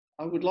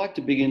I would like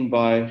to begin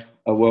by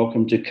a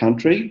welcome to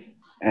country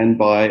and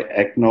by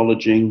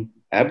acknowledging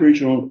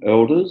Aboriginal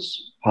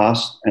elders,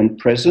 past and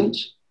present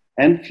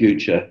and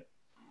future,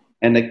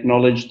 and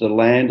acknowledge the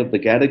land of the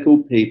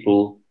Gadigal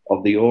people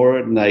of the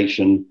Eora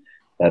Nation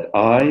that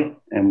I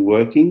am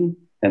working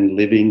and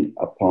living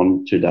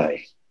upon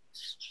today.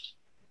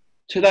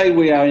 Today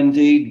we are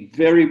indeed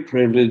very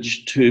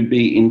privileged to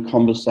be in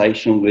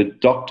conversation with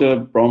Dr.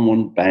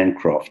 Bronwyn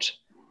Bancroft,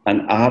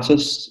 an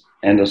artist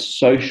and a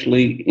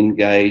socially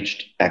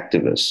engaged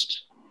activist.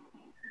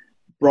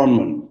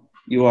 Bronwyn,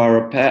 you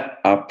are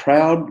a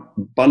proud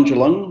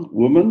Bundjalung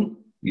woman.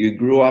 You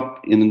grew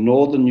up in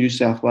northern New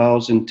South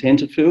Wales in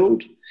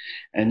Tenterfield,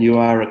 and you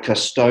are a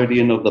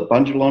custodian of the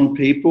Bundjalung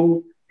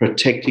people,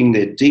 protecting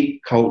their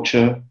deep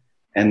culture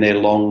and their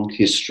long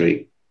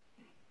history.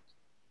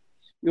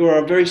 You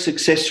are a very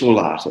successful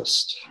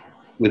artist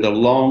with a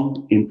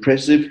long,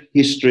 impressive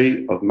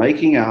history of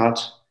making art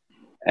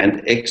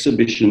and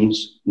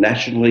exhibitions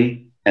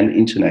nationally and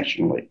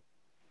internationally.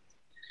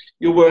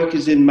 Your work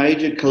is in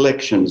major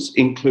collections,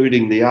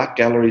 including the Art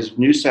Galleries of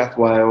New South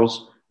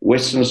Wales,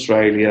 Western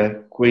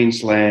Australia,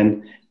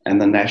 Queensland,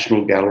 and the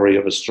National Gallery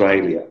of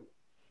Australia,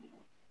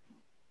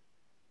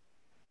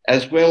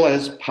 as well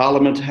as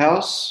Parliament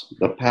House,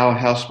 the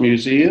Powerhouse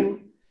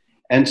Museum,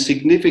 and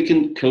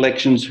significant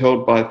collections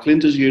held by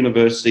Flinders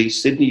University,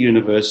 Sydney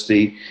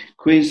University,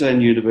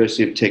 Queensland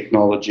University of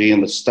Technology,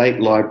 and the State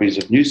Libraries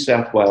of New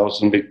South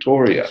Wales and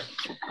Victoria,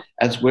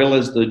 as well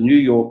as the New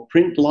York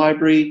Print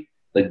Library,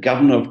 the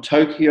Governor of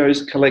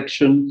Tokyo's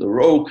collection, the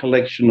Royal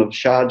Collection of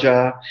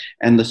Sharjah,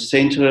 and the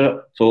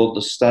Centre for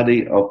the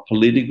Study of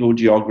Political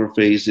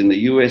Geographies in the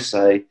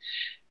USA.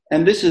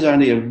 And this is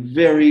only a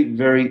very,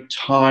 very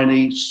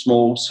tiny,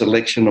 small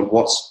selection of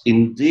what's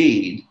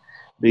indeed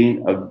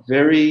been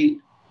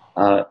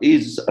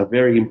is a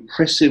very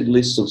impressive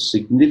list of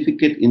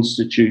significant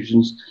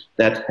institutions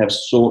that have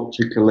sought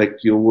to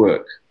collect your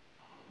work.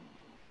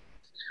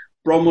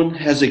 Bronwyn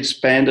has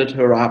expanded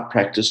her art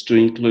practice to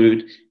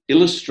include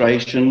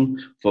illustration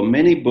for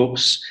many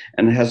books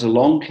and has a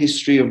long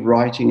history of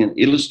writing and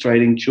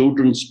illustrating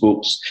children's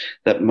books,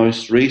 the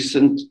most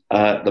recent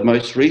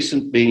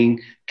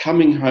being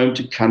Coming Home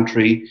to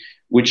Country,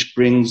 which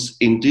brings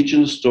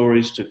Indigenous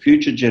stories to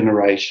future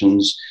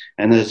generations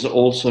and has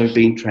also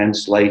been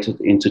translated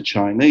into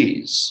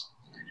Chinese.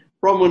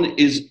 Bronwyn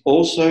is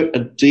also a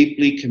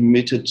deeply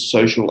committed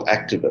social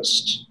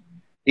activist,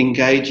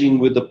 engaging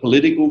with the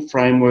political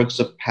frameworks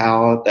of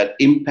power that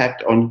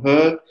impact on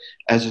her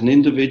as an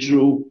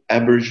individual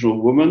Aboriginal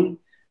woman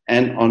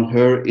and on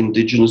her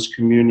Indigenous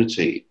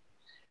community.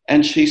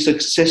 And she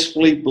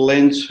successfully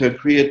blends her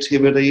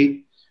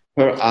creativity,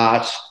 her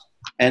art,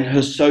 and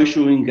her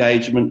social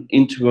engagement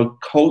into a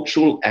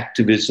cultural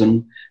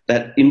activism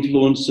that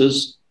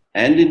influences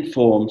and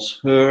informs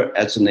her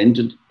as an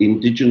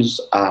Indigenous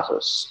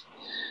artist.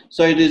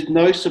 So it is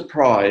no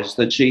surprise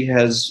that she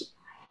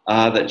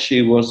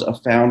was a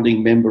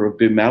founding member of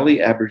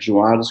Bimali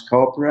Aboriginal Artists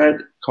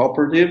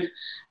Cooperative,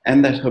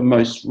 and that her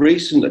most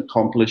recent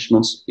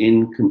accomplishments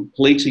in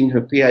completing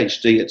her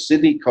PhD at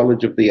Sydney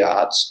College of the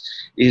Arts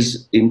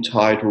is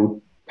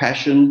entitled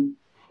Passion,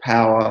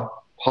 Power,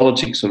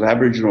 Politics of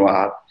Aboriginal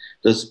Art,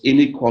 Does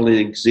Inequality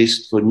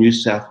Exist for New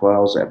South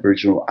Wales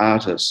Aboriginal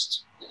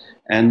Artists?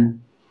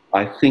 And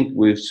I think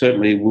we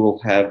certainly will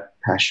have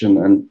passion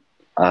and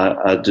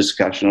a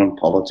discussion on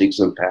politics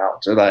and power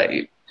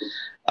today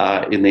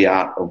in the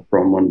art of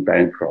Bronwyn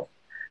Bancroft.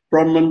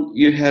 Bronwyn,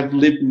 you have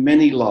lived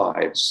many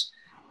lives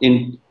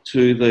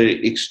into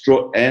the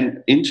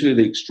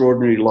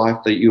extraordinary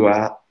life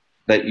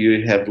that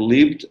you have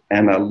lived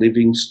and are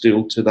living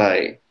still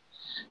today.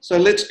 So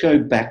let's go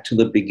back to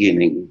the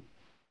beginning.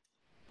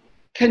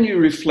 Can you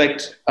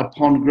reflect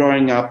upon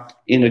growing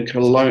up in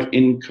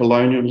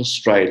colonial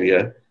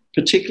Australia,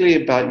 particularly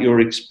about your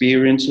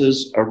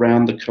experiences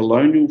around the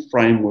colonial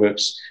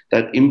frameworks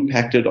that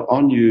impacted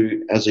on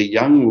you as a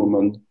young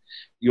woman,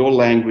 your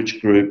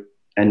language group,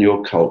 and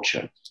your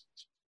culture?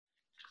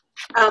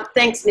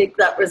 Thanks, Nick.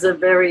 That was a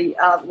very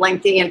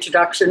lengthy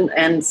introduction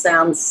and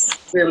sounds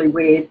really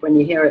weird when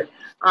you hear it.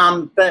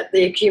 But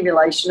the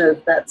accumulation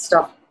of that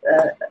stuff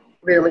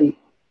really,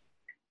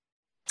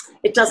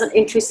 it doesn't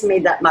interest me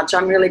that much.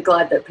 I'm really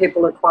glad that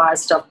people acquire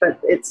stuff, but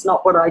it's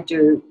not what I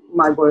do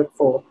my work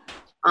for.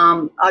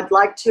 I'd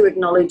like to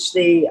acknowledge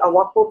the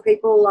Awakwa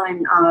people.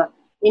 I'm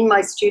in my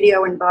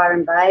studio in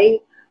Byron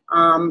Bay,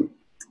 and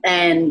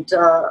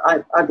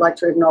I'd like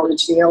to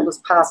acknowledge the elders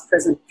past,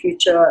 present,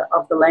 future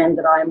of the land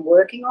that I am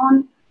working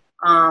on.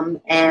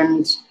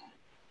 And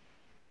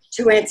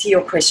to answer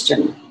your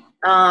question,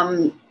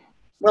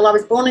 well, I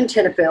was born in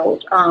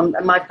Tenterfield, and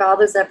my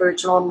father's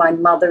Aboriginal and my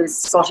mother is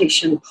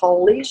Scottish and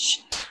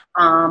Polish.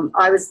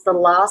 I was the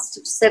last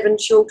of 7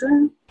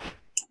 children,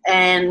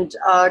 and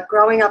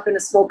growing up in a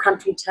small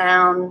country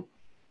town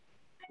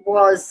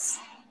was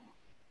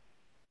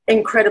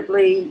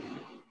incredibly,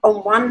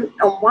 on one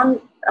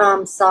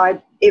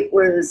side, it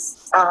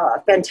was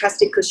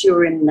fantastic because you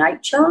were in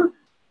nature,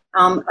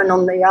 And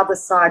on the other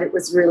side, it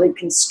was really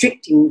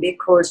constricting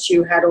because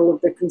you had all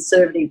of the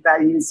conservative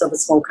values of a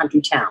small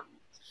country town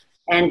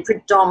and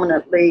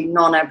predominantly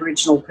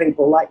non-Aboriginal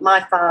people. Like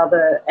my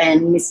father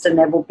and Mr.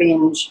 Neville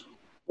Binge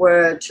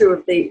were two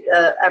of the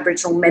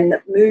Aboriginal men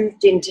that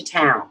moved into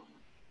town.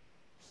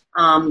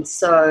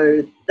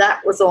 So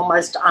that was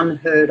almost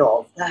unheard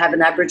of, to have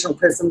an Aboriginal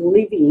person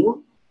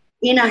living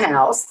in a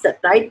house that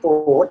they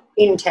bought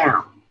in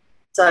town.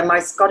 So my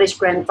Scottish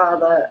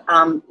grandfather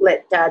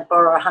let Dad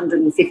borrow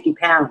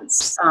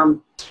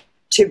 £150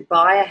 to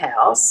buy a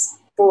house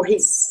for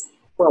his.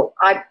 Well,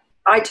 I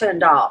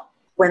turned up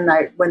when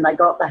they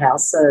got the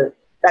house, so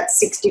that's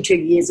 62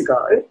 years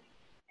ago,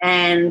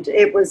 and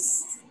it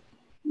was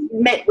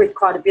met with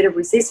quite a bit of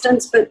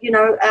resistance. But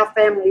our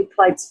family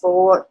played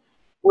sport,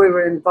 we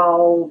were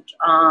involved,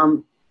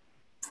 and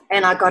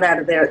I got out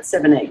of there at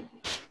 17.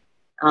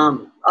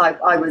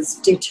 I was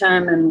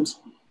determined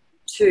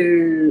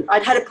to.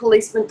 I'd had a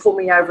policeman pull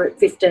me over at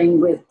 15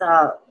 with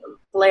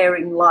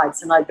blaring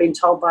lights, and I'd been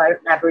told by an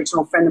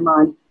Aboriginal friend of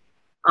mine,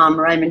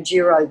 Raymond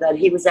Giro, that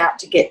he was out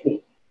to get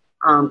me,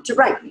 to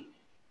rape me.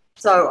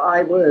 So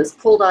I was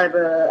pulled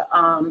over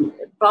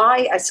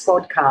by a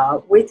squad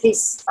car with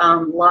his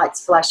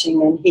lights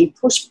flashing, and he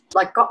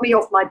got me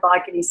off my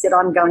bike, and he said,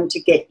 "I'm going to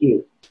get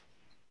you."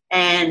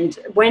 And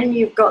when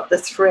you've got the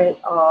threat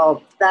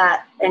of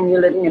that and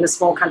you're living in a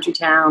small country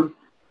town,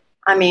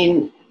 I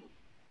mean,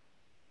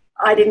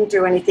 I didn't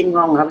do anything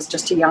wrong. I was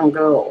just a young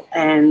girl.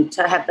 And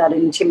to have that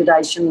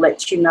intimidation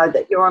lets you know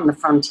that you're on the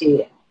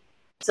frontier.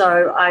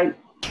 So I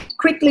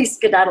quickly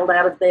skedaddled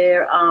out of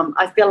there.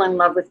 I fell in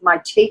love with my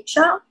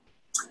teacher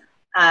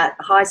at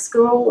high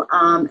school,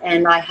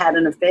 and I had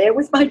an affair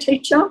with my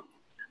teacher.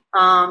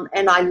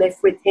 And I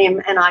left with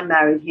him, and I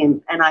married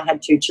him, and I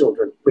had 2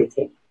 children with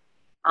him.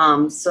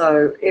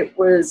 So it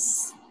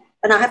was,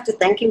 and I have to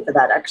thank him for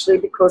that, actually,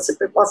 because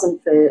if it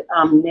wasn't for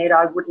Ned,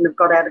 I wouldn't have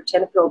got out of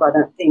Tenterfield, I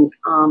don't think,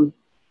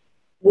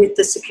 with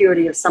the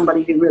security of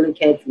somebody who really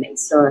cared for me.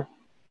 So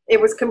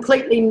it was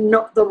completely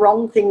not the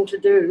wrong thing to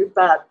do,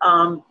 but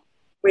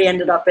we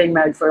ended up being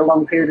married for a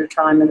long period of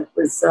time, and it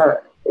was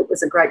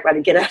a great way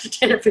to get out of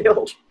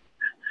Tenterfield.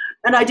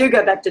 And I do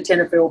go back to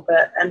Tenterfield,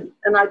 but and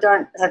I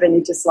don't have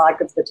any dislike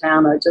of the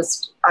town.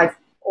 I've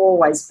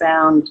always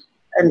found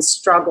and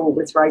struggle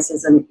with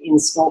racism in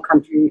small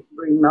country,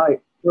 remote,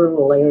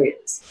 rural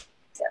areas.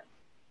 Yeah.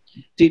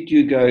 Did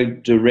you go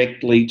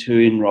directly to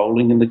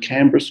enrolling in the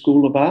Canberra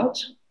School of Art?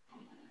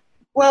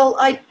 Well,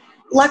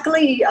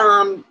 luckily,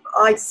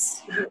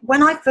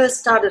 when I first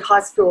started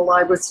high school,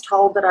 I was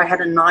told that I had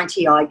a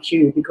 90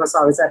 IQ because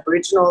I was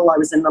Aboriginal. I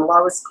was in the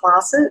lowest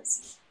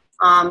classes.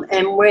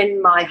 And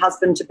when my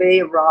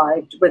husband-to-be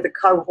arrived with a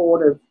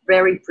cohort of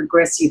very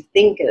progressive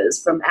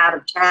thinkers from out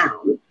of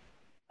town,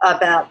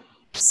 about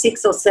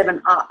 6 or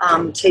 7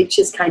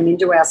 teachers came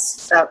into our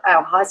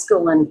high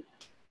school, and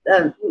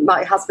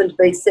my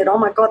husband-to-be said, "Oh,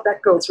 my God,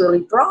 that girl's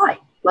really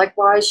bright. Like,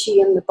 why is she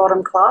in the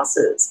bottom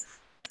classes?"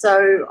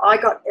 So I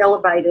got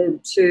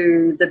elevated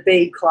to the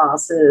B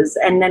classes,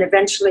 and then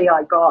eventually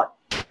I got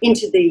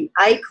into the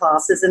A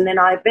classes, and then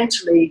I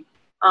eventually,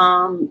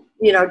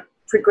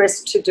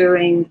 progressed to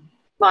doing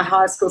my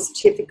high school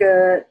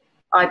certificate.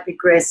 I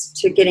progressed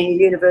to getting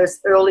a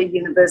early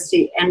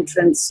university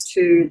entrance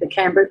to the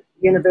Canberra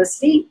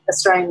University,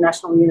 Australian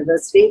National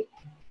University,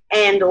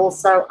 and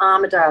also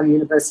Armidale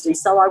University.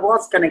 So I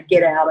was going to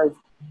get out of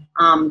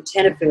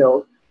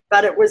Tenterfield,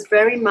 but it was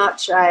very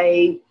much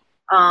it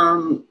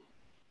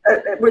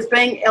was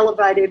being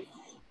elevated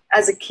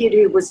as a kid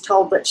who was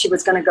told that she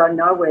was going to go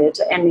nowhere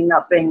to ending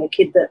up being a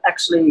kid that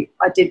actually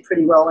I did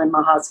pretty well in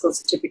my high school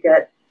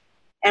certificate.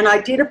 And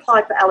I did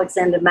apply for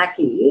Alexander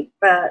Mackie,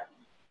 but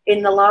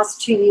in the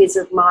last 2 years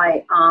of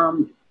my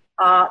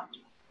art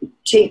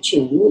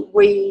teaching,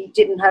 we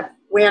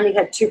only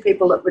had 2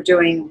 people that were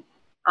doing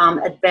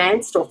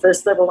advanced or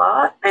first level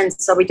art, and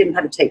so we didn't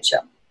have a teacher.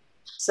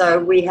 So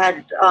we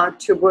had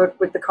to work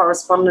with the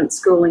correspondence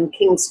school in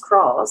King's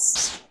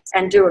Cross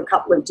and do a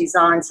couple of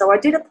designs. So I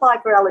did apply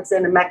for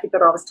Alexander Mackie,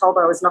 but I was told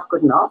I was not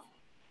good enough,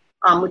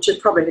 which is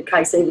probably the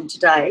case even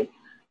today.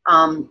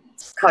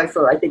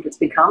 COFA, I think it's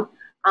become.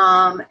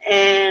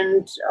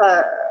 And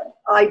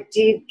I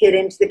did get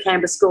into the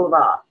Canberra School of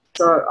Art.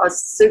 So I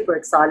was super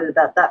excited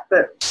about that,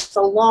 but it's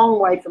a long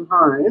way from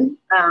home.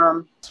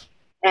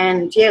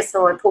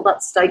 So I pulled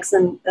up stakes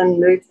and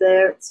moved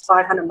there. It's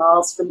 500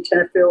 miles from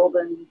Tenterfield,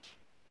 and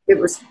it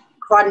was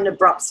quite an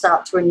abrupt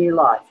start to a new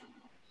life.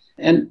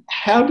 And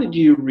how did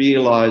you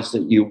realise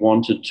that you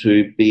wanted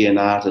to be an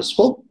artist?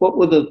 What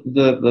were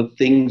the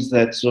things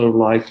that sort of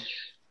like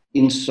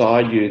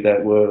inside you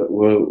that were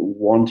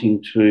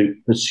wanting to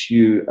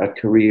pursue a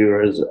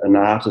career as an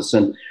artist,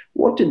 and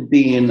what did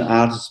being an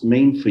artist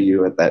mean for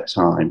you at that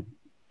time?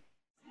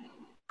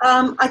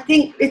 I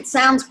think it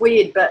sounds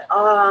weird, but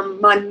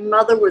my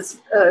mother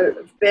was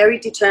very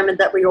determined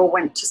that we all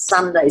went to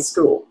Sunday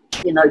school,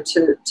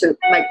 to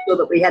make sure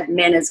that we had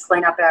manners,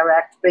 clean up our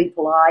act, be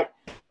polite,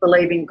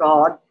 believe in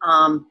God.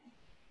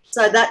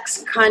 So that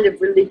kind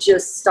of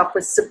religious stuff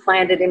was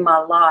supplanted in my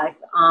life.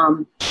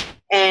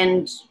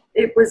 And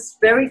it was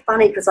very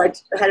funny because I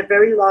had a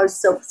very low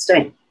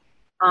self-esteem,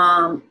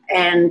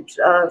 and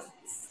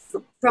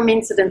from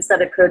incidents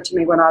that occurred to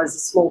me when I was a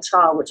small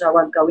child, which I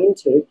won't go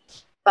into.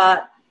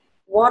 But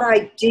what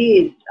I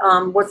did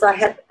was I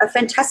had a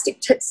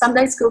fantastic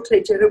Sunday school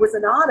teacher who was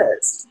an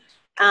artist.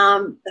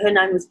 Her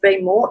name was B.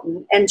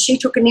 Morton, and she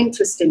took an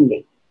interest in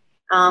me.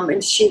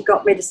 And she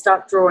got me to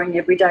start drawing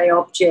everyday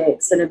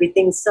objects and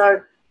everything.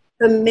 So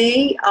for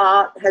me,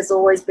 art has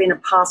always been a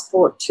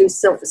passport to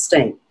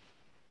self-esteem.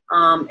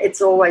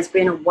 It's always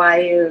been a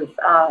way of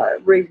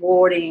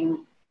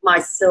rewarding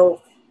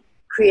myself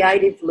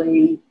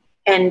creatively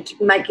and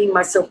making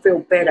myself feel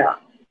better,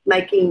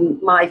 making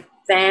my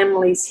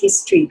family's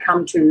history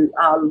come to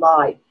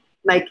light,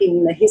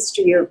 making the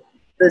history of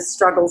the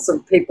struggles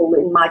of people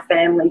in my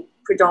family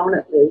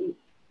predominantly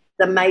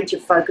the major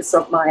focus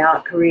of my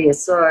art career.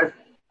 So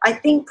I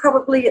think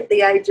probably at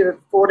the age of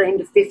 14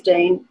 to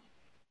 15,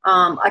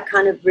 I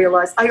kind of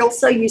realised. I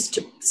also used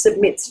to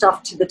submit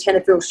stuff to the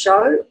Tenterville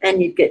show,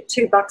 and you'd get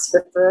 $2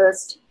 for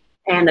first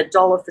and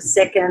 $1 for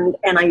second,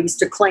 and I used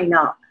to clean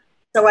up.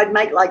 So I'd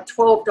make like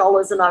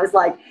 $12, and I was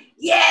like,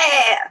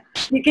 yeah,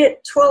 you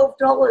get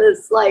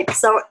 $12. Like,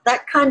 so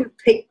that kind of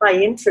piqued my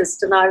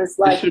interest, and I was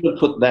like, I should have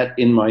put that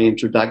in my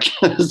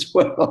introduction as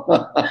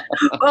well.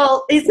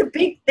 well, it's a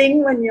big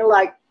thing when you're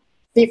like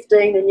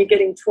 15 and you're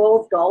getting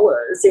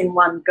 $12 in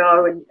one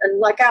go, and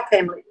like our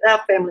family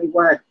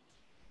were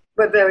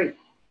very,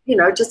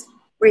 just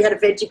we had a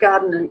veggie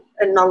garden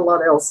and not a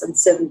lot else, and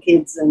 7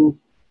 kids, and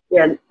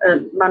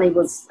money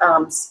was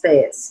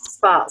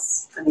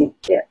sparse. I mean,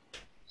 yeah.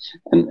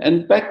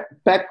 And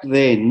back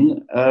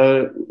then,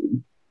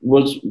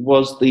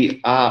 was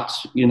the art,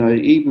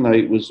 even though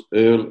it was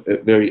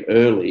very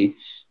early,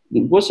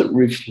 was it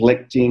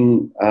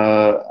reflecting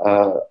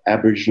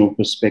Aboriginal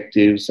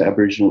perspectives,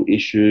 Aboriginal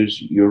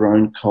issues, your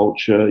own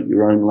culture,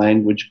 your own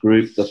language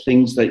group, the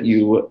things that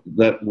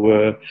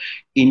were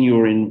in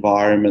your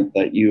environment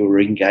that you were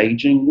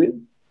engaging with?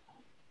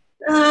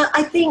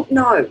 I think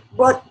no.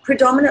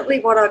 Predominantly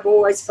what I've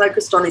always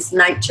focused on is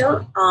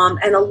nature,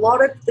 and a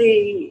lot of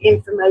the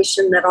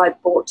information that I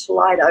brought to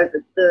light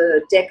over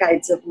the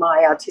decades of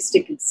my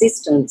artistic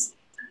existence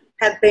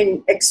have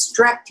been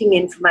extracting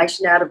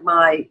information out of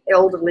my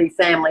elderly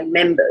family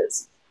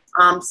members.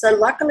 So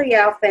luckily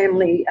our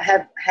family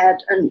have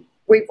had, and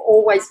we've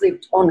always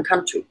lived on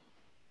country.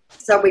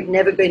 So we've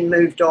never been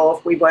moved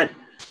off. We weren't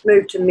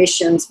moved to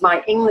missions.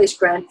 My English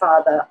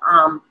grandfather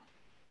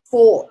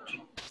fought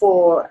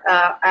for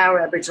our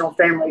Aboriginal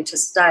family to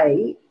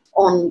stay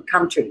on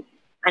country,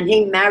 and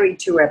he married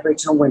 2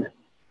 Aboriginal women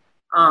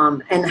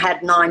and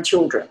had 9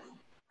 children.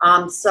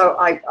 So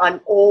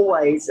I'm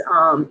always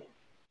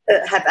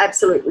have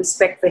absolute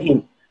respect for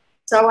him.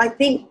 So I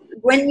think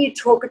when you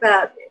talk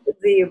about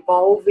the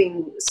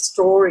evolving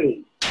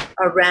story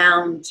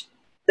around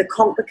the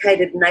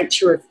complicated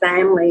nature of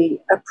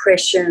family,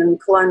 oppression,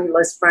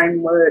 colonialist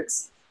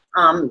frameworks,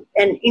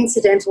 and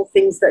incidental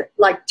things that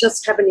like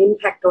just have an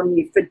impact on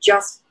you for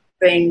just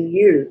being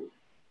you,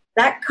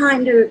 that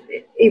kind of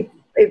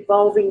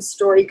evolving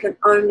story can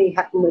only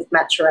happen with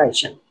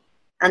maturation.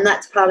 And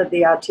that's part of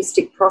the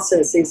artistic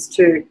process, is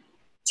to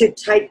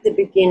take the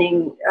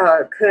beginning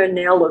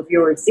kernel of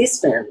your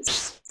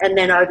existence and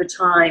then over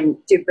time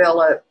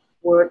develop,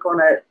 work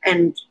on it,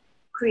 and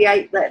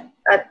create that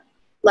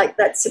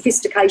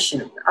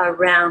sophistication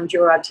around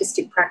your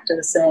artistic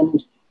practice.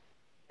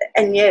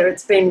 And yeah,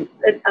 it's been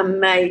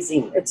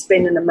amazing. It's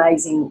been an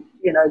amazing,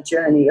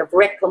 journey of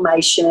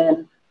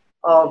reclamation,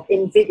 of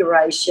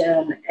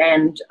invigoration,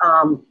 and,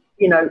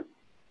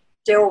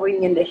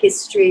 delving into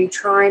history,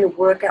 trying to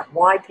work out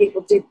why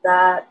people did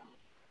that,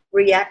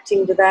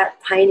 reacting to that,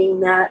 painting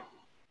that.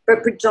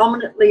 But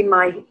predominantly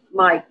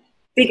my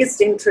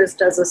biggest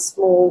interest as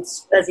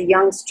a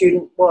young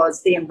student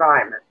was the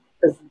environment.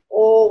 I was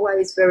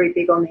always very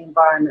big on the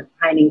environment,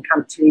 painting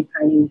country,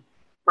 painting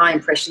my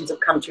impressions of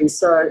country.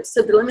 So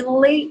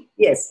subliminally,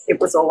 yes, it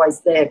was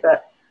always there,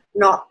 but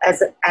not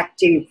as an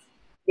active,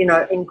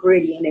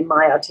 ingredient in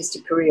my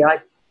artistic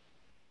career.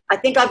 I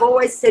think I've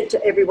always said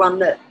to everyone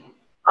that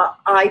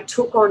I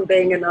took on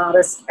being an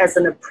artist as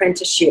an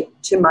apprenticeship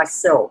to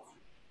myself,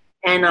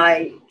 and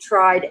I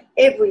tried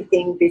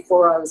everything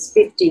before I was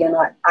 50, and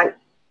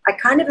I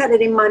kind of had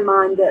it in my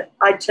mind that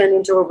I'd turn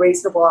into a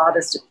reasonable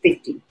artist at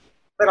 50,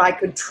 but I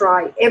could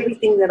try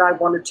everything that I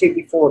wanted to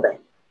before then.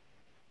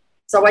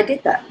 So I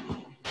did that.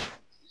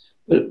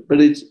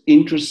 But it's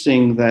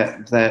interesting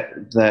that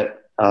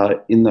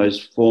in those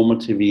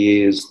formative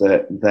years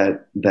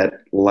that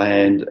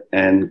land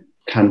and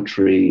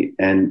country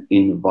and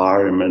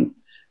environment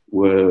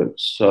were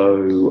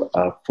so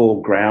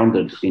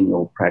foregrounded in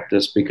your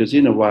practice, because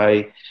in a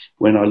way,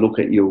 when I look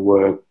at your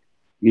work,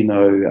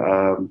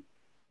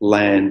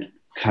 land,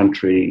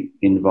 country,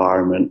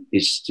 environment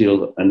is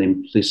still an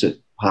implicit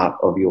part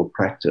of your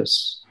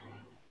practice.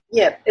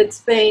 Yeah,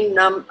 it's been,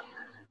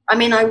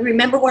 I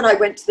remember when I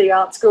went to the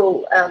art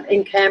school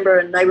in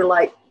Canberra, and they were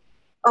like,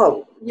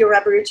 oh, you're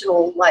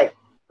Aboriginal, like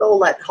all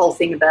that whole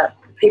thing about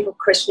people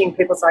questioning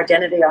people's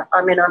identity.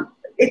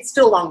 It's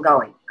still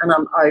ongoing, and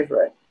I'm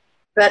over it.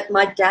 But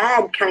my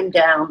dad came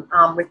down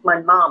with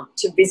my mum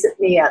to visit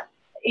me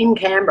in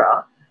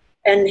Canberra,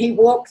 and he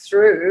walked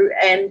through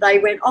and they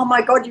went, "Oh,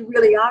 my God, you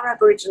really are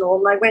Aboriginal."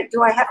 And they went,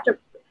 "Do I have to,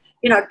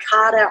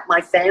 card out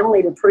my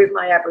family to prove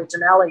my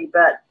Aboriginality?"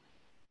 But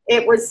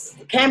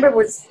Canberra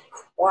was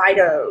quite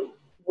a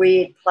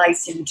weird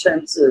place in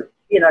terms of,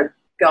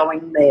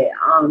 going there.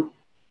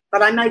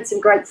 But I made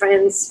some great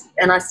friends,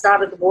 and I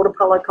started the water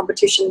polo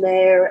competition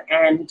there,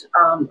 and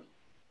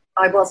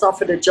I was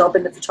offered a job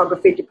in the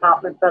photography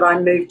department, but I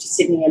moved to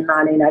Sydney in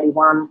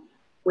 1981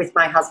 with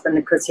my husband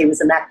because he was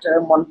an actor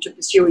and wanted to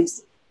pursue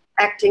his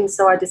acting,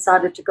 so I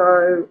decided to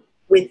go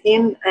with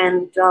him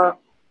and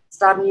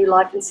start a new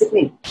life in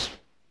Sydney.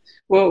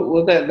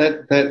 Well,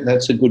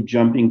 that's a good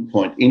jumping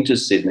point into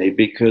Sydney,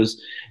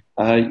 because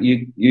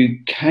you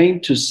came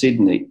to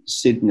Sydney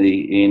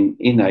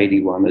in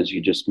 81, as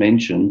you just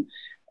mentioned,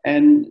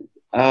 and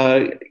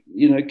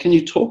can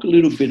you talk a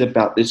little bit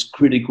about this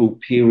critical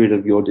period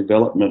of your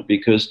development?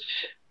 Because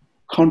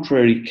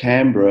contrary to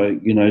Canberra,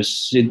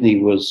 Sydney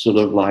was sort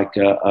of like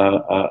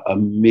a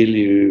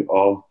milieu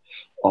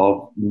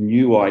of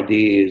new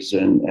ideas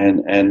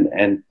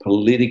and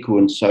political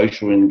and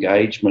social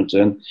engagement,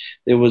 and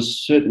there was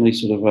certainly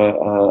sort of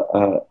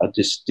a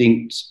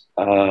distinct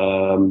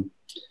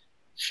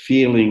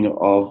feeling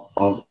of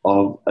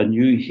a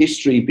new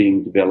history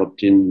being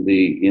developed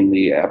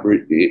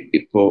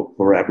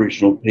for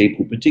Aboriginal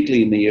people,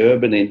 particularly in the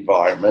urban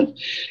environment,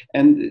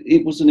 and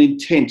it was an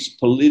intense,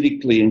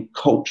 politically and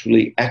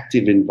culturally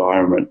active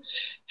environment.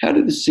 How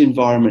did this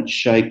environment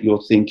shape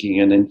your thinking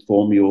and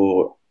inform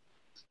your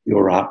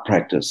art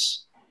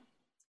practice?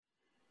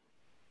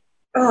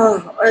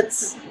 Oh,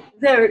 it's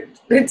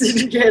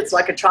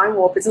like a time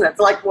warp, isn't it? It's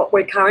like what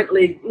we're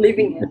currently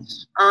living in.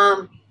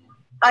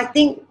 I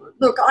think,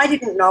 look, I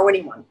didn't know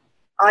anyone.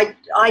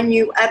 I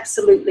knew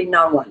absolutely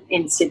no one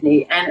in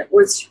Sydney, and it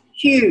was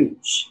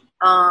huge.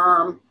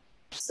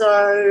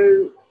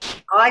 So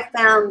I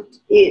found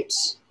it,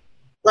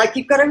 like,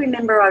 you've got to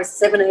remember I was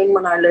 17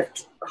 when I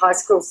left high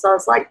school, so I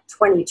was like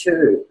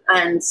 22,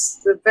 and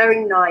a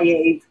very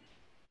naive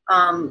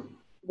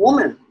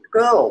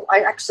girl. I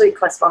actually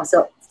classify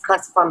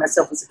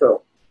myself as a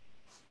girl.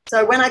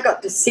 So when I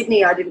got to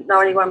Sydney, I didn't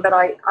know anyone, but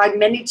I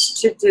managed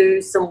to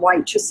do some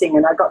waitressing,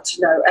 and I got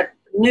to know at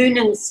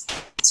Noonan's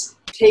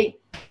tea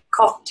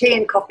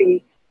and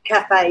coffee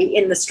cafe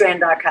in the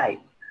Strand Arcade.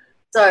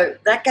 So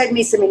that gave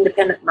me some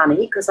independent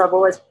money because I've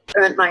always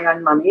earned my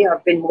own money.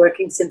 I've been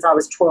working since I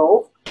was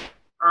 12.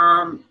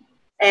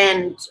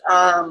 And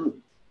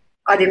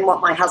I didn't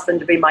want my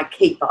husband to be my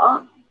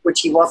keeper,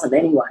 which he wasn't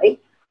anyway.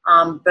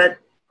 But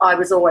I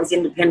was always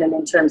independent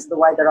in terms of the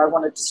way that I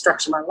wanted to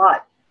structure my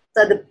life.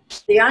 So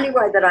the only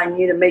way that I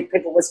knew to meet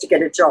people was to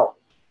get a job.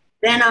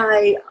 Then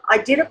I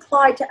did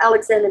apply to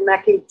Alexander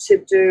Mackie to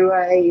do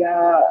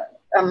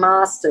a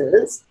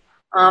master's,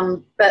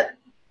 but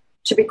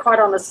to be quite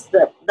honest,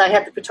 they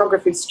had the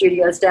photography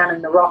studios down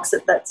in the rocks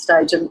at that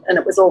stage, and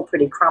it was all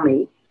pretty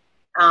crummy.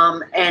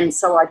 And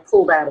so I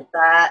pulled out of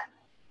that.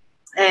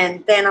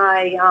 And then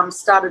I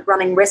started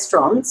running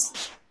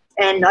restaurants.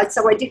 And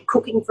so I did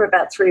cooking for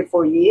about 3 or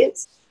 4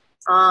 years.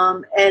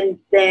 And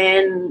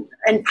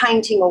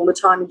painting all the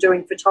time and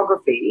doing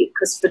photography,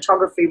 because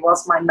photography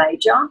was my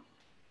major.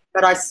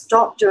 But I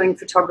stopped doing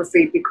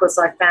photography because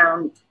I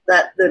found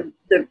that the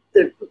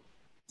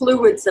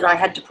fluids that I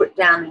had to put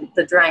down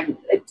the drain,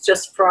 it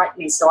just frightened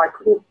me, so I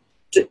couldn't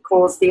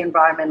cause the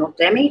environmental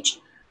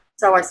damage.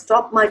 So I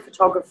stopped my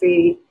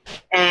photography,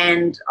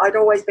 and I'd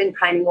always been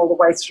painting all the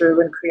way through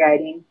and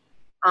creating.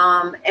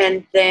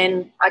 And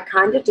then I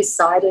kind of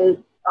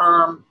decided,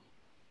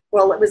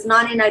 well, it was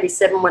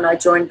 1987 when I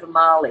joined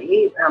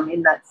Bamali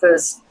in that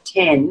first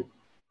 10.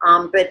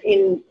 But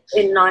in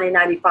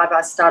 1985,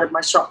 I started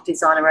my shop,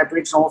 Designer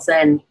Aboriginals,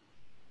 and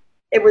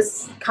it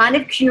was kind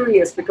of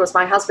curious because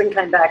my husband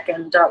came back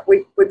and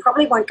we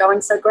probably weren't going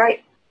so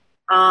great.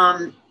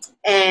 And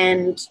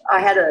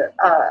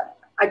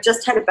I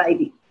just had a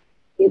baby.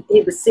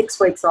 He was 6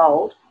 weeks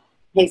old.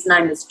 His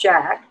name is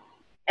Jack.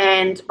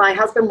 And my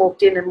husband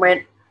walked in and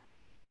went,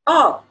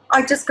 "Oh,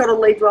 I just got a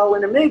lead role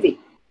in a movie."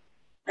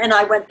 And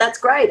I went, "That's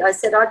great." I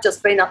said, "I've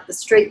just been up the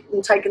street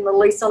and taken the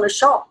lease on a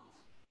shop."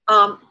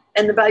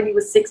 And the baby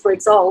was 6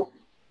 weeks old.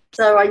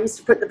 So I used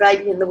to put the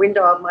baby in the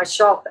window of my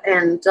shop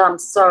and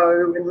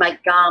sew and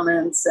make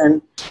garments.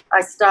 And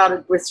I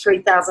started with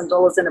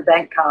 $3,000 in a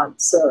bank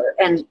card. So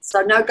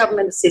no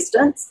government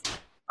assistance.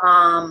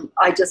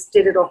 I just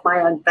did it off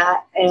my own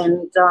bat,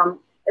 and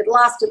it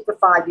lasted for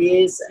 5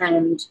 years,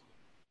 and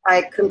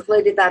I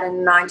completed that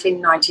in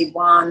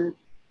 1991.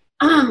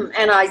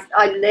 And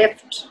I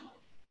left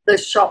the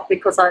shop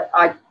because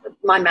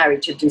my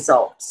marriage had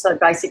dissolved. So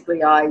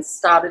basically I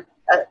started,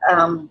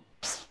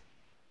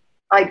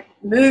 I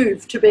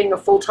moved to being a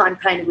full-time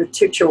painter with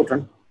 2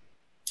 children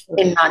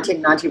in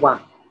 1991.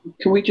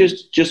 Can we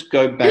just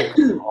go back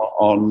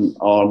on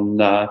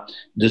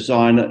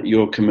Designer,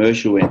 your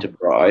commercial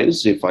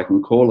enterprise, if I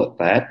can call it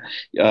that,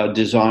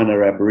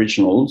 Designer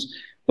Aboriginals,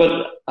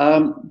 but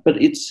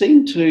it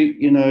seemed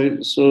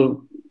to, sort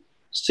of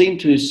seem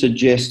to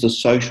suggest a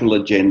social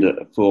agenda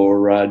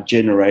for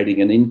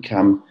generating an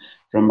income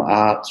from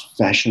art,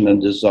 fashion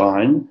and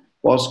design,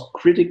 whilst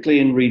critically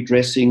in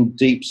redressing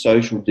deep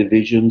social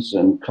divisions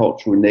and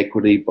cultural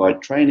inequity by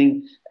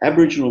training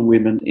Aboriginal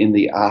women in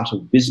the art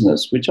of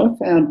business, which I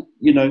found,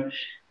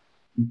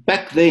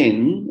 back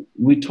then,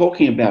 we're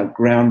talking about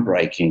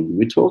groundbreaking.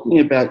 We're talking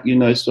about,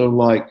 sort of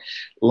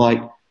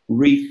like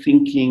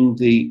rethinking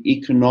the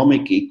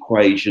economic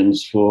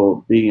equations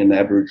for being an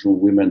Aboriginal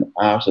women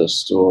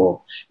artist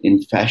or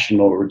in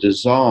fashion or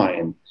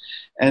design.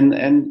 And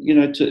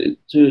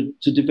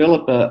to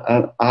develop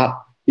an art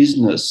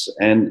business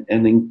and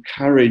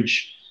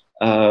encourage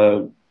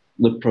the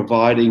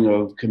providing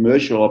of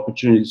commercial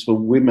opportunities for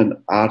women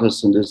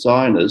artists and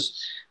designers.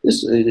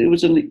 It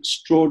was an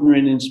extraordinary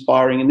and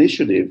inspiring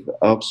initiative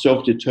of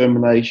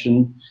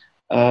self-determination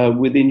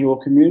within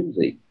your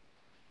community.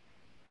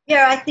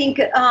 Yeah, I think,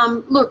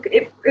 look,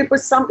 it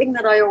was something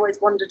that I always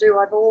wanted to do.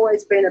 I've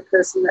always been a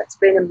person that's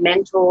been a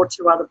mentor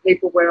to other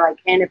people where I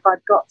can. If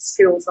I've got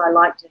skills, I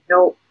like to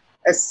help,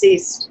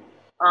 assist,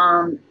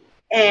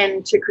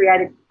 and to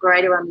create a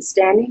greater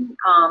understanding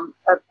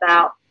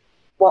about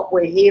what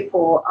we're here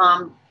for.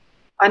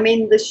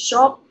 The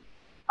shop,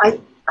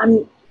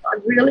 I'm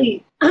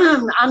really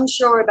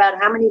unsure about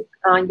how many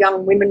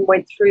young women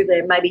went through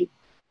there, maybe.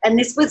 And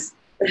this was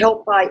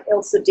helped by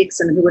Elsa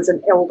Dixon, who was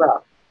an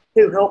elder,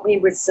 who helped me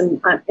with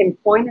some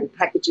employment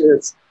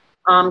packages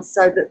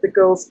so that the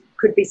girls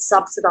could be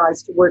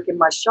subsidised to work in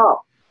my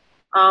shop.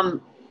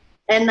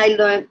 And they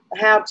learnt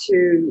how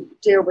to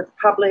deal with the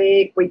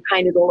public. We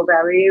painted all of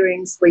our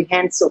earrings. We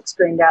hand silk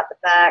screened out the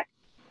back.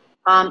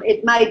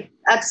 It made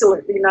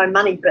absolutely no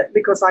money, but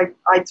because I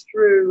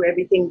threw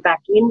everything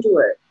back into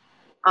it.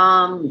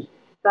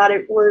 But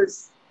it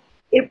was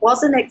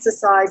an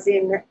exercise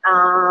in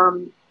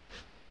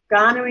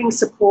garnering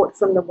support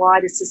from the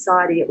wider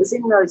society. It was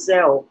in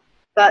Rozelle,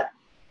 but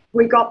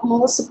we got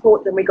more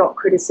support than we got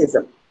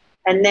criticism.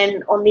 And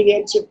then on the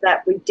edge of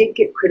that, we did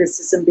get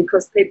criticism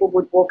because people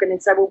would walk in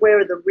and say, well, where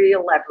are the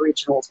real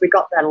Aboriginals? We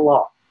got that a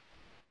lot.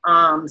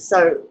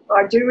 So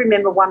I do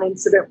remember one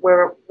incident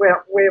where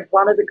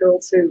one of the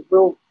girls who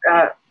will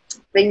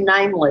be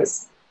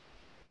nameless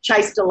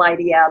chased a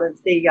lady out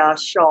of the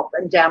shop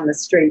and down the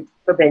street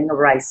for being a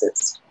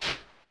racist.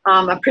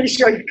 I'm pretty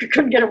sure you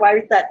couldn't get away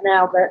with that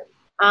now, but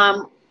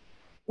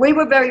we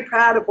were very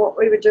proud of what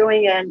we were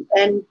doing,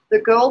 and the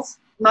girls,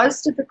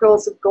 most of the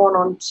girls have gone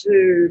on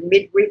to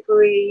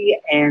midwifery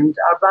and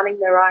are running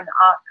their own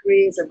art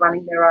careers, are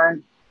running their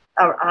own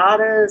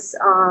artists.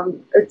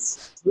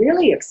 It's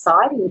really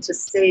exciting to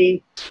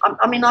see.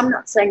 I'm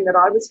not saying that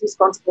I was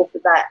responsible for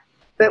that,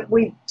 but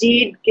we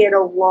did get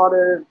a lot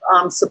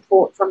of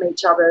support from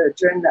each other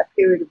during that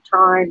period of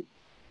time.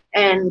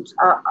 And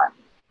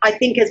I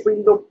think as we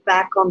look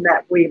back on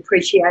that, we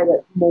appreciate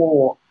it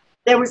more.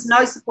 There was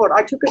no support.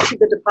 I took it to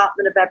the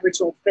Department of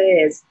Aboriginal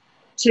Affairs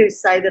to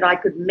say that I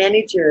could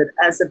manage it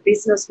as a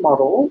business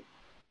model.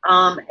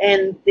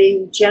 And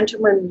the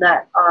gentleman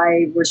that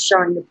I was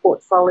showing the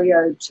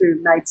portfolio to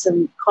made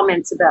some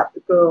comments about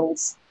the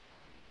girls,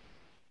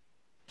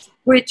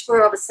 which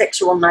were of a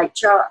sexual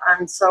nature,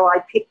 and so I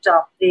picked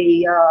up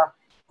the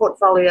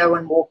portfolio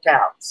and walked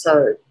out.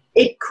 So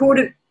it could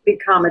have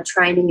become a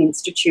training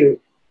institute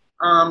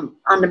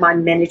under my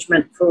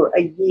management for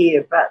a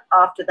year, but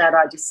after that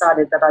I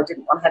decided that I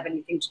didn't want to have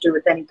anything to do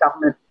with any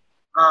government,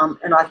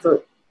 and I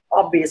thought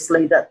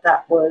obviously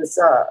that was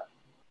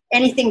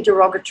anything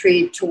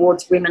derogatory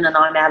towards women, and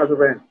I'm out of the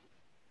room.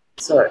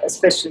 So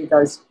especially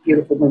those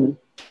beautiful women.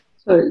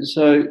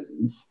 So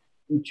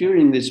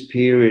during this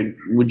period,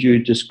 would you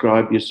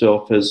describe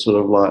yourself as sort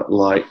of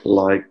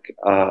like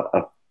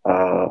a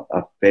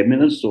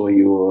feminist, or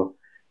you're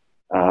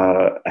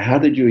how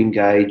did you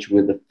engage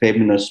with the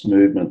feminist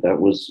movement that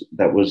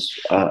was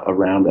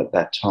around at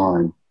that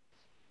time?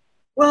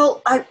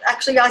 Well, I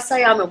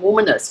say I'm a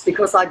womanist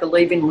because I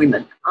believe in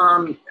women.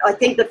 I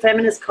think the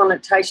feminist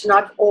connotation,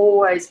 I've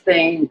always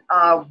been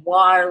a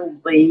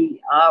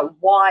wildly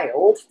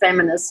wild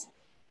feminine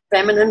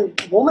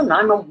woman.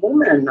 I'm a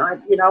woman.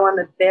 I'm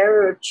a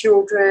bearer of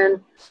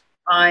children.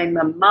 I'm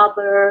a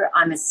mother.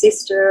 I'm a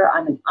sister.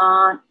 I'm an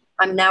aunt.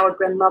 I'm now a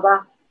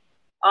grandmother.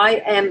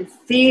 I am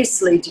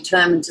fiercely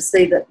determined to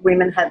see that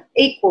women have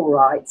equal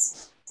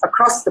rights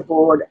across the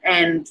board.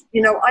 And,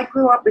 I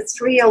grew up with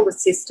 3 elder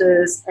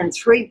sisters and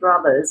 3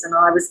 brothers, and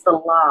I was the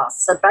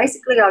last. So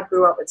basically I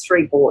grew up with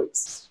 3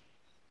 boys.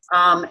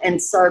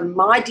 And so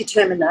my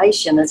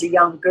determination as a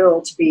young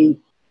girl to be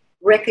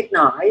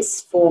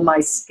recognised for my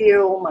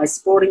skill, my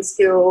sporting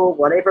skill,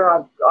 whatever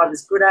I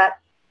was good at,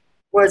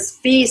 was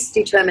fierce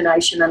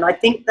determination. And I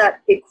think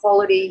that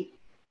equality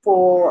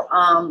for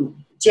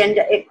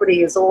gender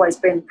equity has always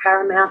been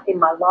paramount in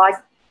my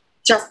life,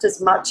 just as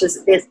much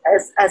as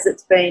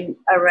it's been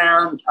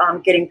around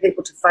getting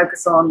people to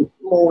focus on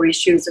more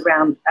issues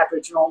around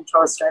Aboriginal and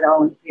Torres Strait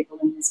Islander people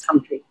in this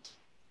country.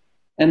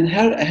 And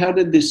how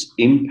did this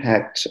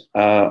impact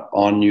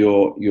on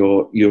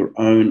your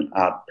own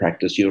art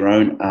practice, your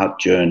own art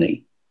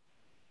journey?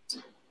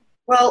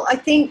 Well, I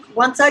think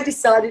once I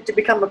decided to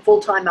become a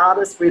full-time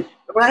artist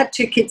I had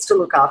 2 kids to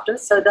look after,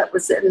 so that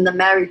was in the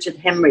marriage and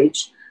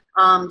hemorrhage.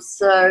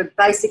 So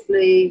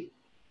basically,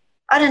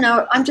 I don't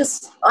know, I'm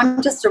just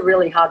a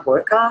really hard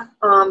worker.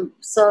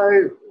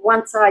 So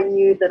once I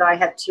knew that I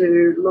had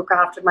to look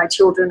after my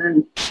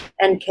children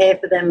and care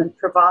for them and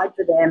provide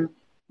for them,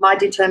 my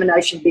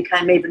determination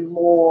became even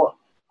more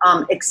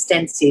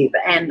extensive,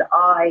 and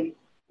I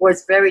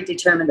was very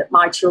determined that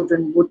my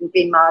children wouldn't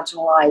be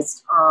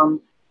marginalised.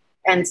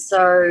 And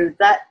so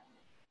that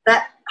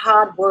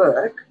hard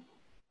work,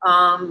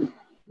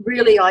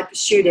 really I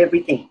pursued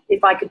everything.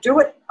 If I could do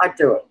it, I'd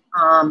do it.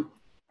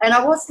 And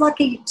I was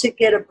lucky to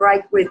get a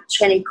break with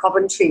Chenny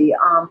Coventry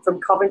from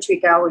Coventry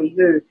Gallery,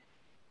 who,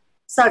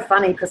 so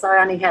funny because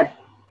I only had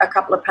a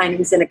couple of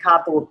paintings in a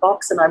cardboard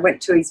box, and I went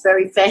to his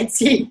very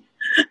fancy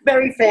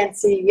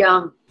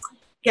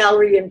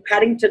gallery in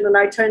Paddington, and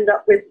I turned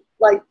up with,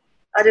 like,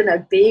 I don't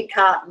know, beer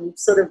carton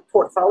sort of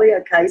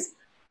portfolio case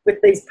with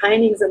these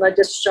paintings, and I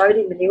just showed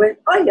him, and he went,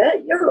 "Oh yeah,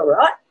 you're all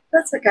right.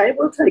 That's okay.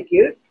 We'll take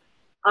you."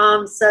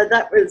 So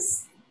that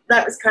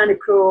was kind of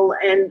cool.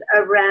 And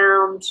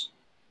around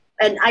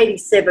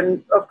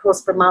 87, of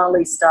course,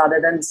 Bramali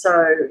started, and so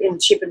in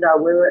Chippendale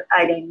we were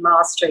at 18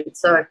 Mars Street.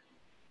 So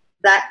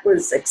that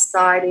was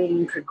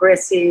exciting,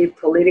 progressive,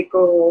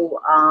 political,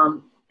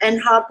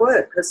 and hard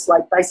work because,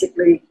 like,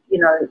 basically, you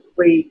know,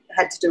 we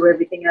had to do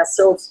everything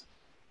ourselves.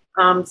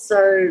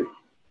 So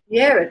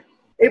yeah,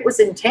 it was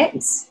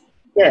intense.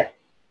 Yeah,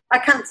 I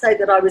can't say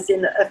that I was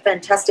in a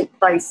fantastic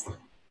place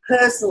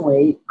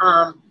personally,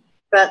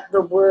 but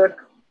the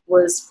work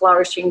was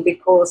flourishing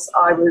because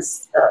I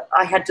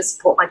had to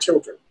support my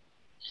children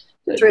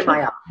through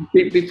my art.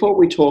 Before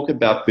we talk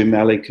about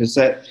Bumali, because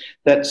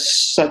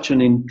that's such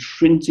an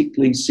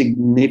intrinsically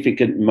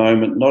significant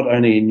moment, not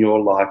only in your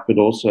life but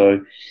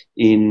also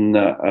in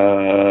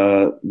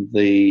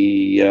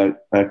the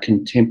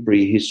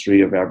contemporary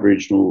history of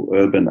Aboriginal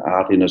urban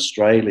art in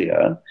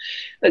Australia.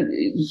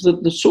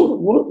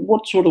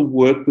 What sort of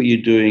work were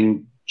you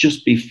doing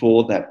just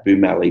before that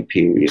Bumali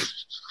period?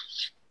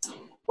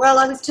 Well,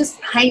 I was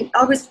just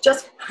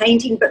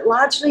painting, but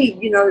largely,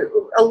 you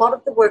know, a lot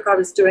of the work I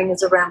was doing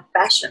is around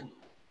fashion.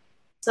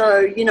 So,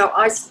 you know,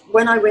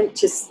 when I went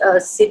to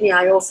Sydney,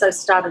 I also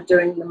started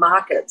doing the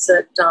markets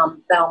at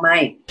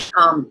Balmain.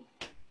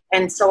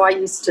 And so I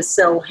used to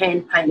sell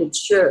hand-painted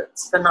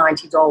shirts for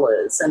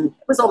 $90, and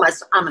it was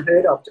almost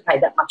unheard of to pay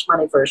that much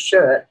money for a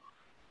shirt.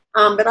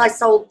 But I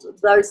sold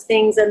those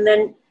things, and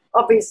then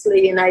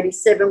obviously in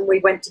 87 we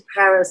went to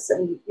Paris,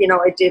 and, you know,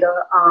 I did a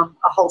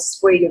whole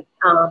suite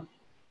of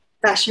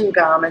fashion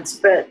garments,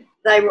 but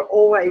they were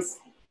always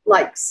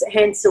like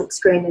hand silk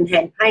screen and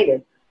hand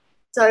painted.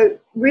 So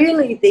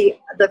really the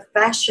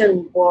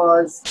fashion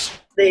was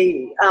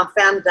the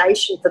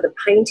foundation for the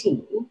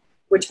painting,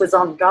 which was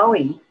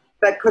ongoing,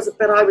 but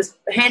I was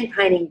hand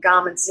painting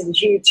garments in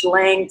huge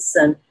lengths,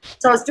 and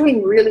so I was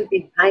doing really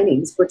big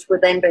paintings which were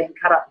then being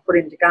cut up and put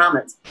into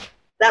garments.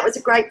 That was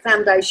a great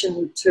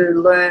foundation to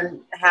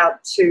learn how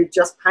to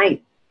just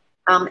paint.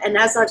 And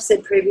as I've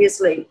said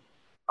previously,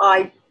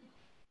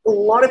 a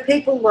lot of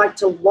people like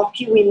to lock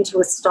you into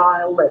a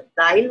style that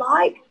they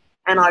like,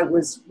 and I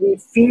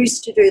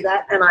refused to do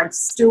that, and I'd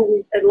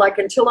still, like,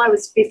 until I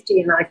was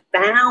 50 and I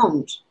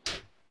found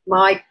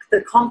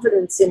the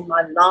confidence in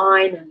my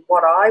line and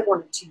what I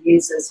wanted to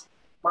use as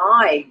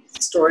my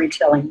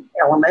storytelling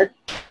element,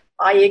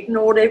 I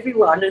ignored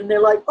everyone, and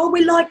they're like, "Oh,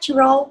 we liked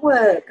your old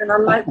work," and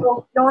I'm like,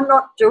 "Well, you're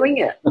not doing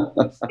it,"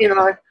 you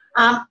know.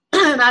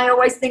 And I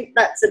always think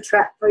that's a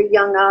trap for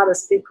young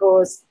artists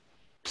because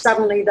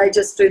suddenly they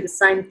just do the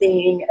same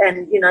thing,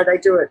 and, you know, they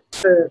do it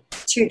for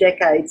 2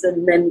 decades,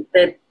 and then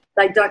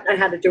they don't know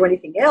how to do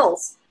anything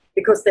else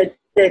because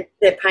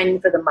they're painting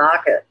for the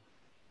market.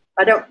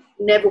 I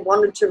never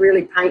wanted to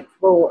really paint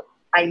for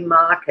a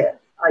market.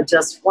 I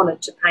just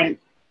wanted to paint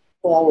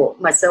for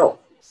myself.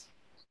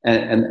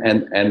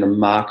 And the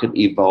market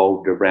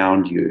evolved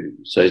around you,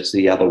 so it's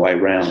the other way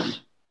round.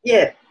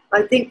 Yeah,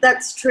 I think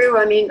that's true.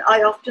 I mean,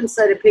 I often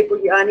say to people,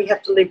 you only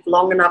have to live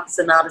long enough as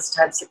an artist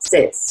to have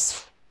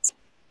success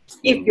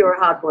if you're a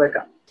hard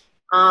worker.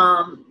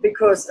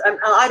 Because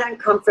I don't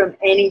come from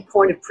any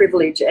point of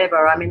privilege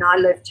ever. I mean, I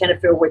left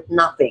Tenterfield with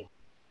nothing.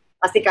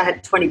 I think I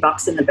had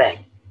 $20 in the bank.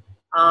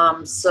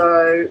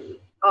 So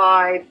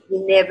I've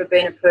never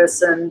been a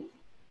person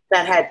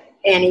that had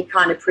any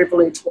kind of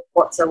privilege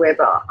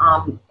whatsoever.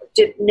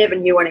 Never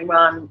knew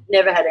anyone,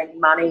 never had any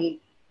money.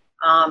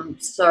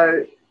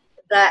 So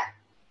that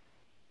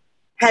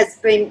has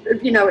been,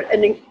 you know,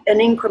 an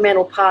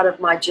incremental part of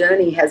my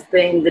journey has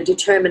been the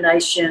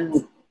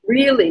determination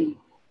really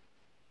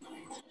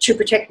to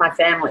protect my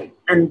family.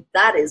 And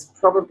that is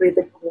probably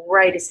the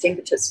greatest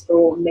impetus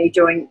for me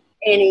doing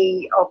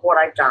any of what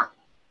I've done,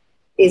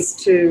 is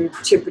to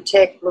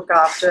protect, look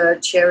after,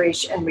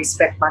 cherish and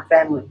respect my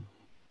family.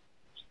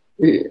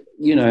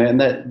 You know, and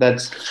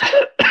that's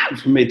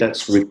for me,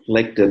 that's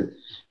reflected,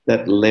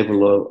 that level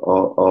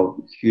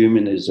of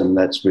humanism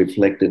that's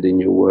reflected in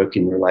your work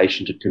in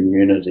relation to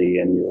community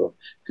and your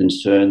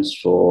concerns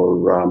for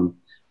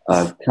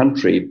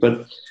country.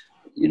 But,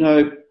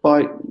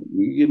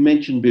 you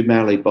mentioned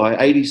Bumali. By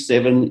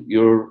 87,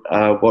 you're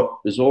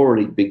what was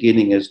already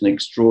beginning as an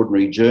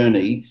extraordinary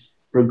journey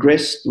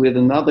progressed with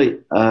another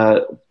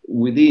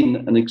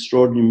within an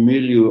extraordinary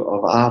milieu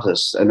of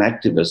artists and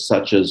activists,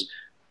 such as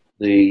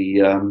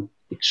the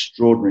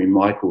extraordinary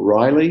Michael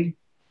Riley,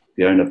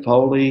 Fiona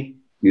Foley,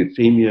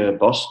 Euphemia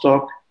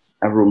Bostock,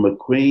 Avril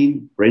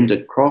McQueen,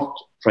 Brenda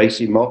Croft,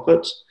 Tracy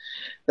Moffat,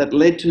 that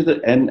led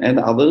to and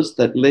others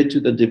that led to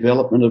the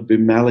development of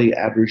Bumali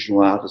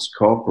Aboriginal Artists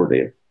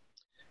Cooperative.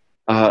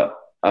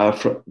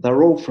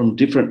 They're all from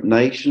different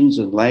nations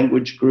and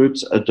language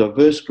groups, a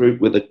diverse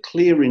group with a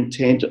clear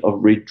intent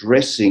of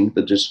redressing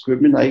the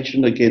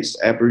discrimination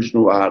against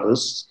Aboriginal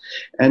artists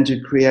and to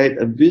create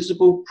a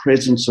visible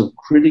presence of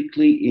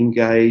critically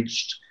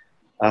engaged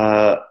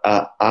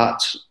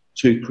art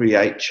to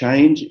create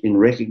change in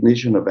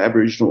recognition of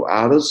Aboriginal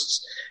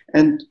artists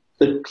and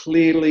the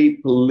clearly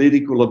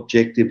political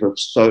objective of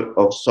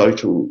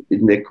social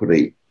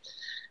inequity.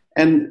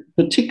 And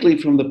particularly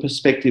from the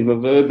perspective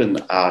of urban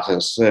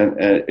artists,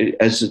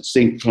 as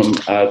distinct from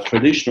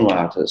traditional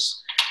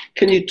artists.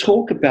 Can you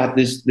talk about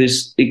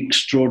this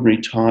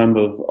extraordinary time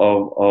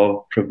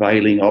of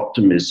prevailing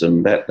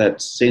optimism,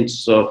 that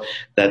sense of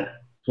the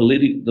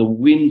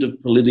wind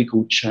of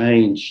political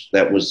change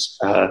that was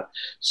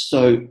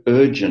so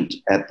urgent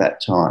at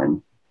that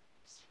time?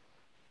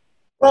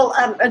 Well,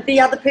 the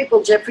other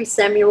people, Jeffrey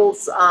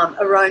Samuels,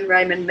 Arone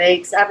Raymond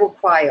Meeks, Avril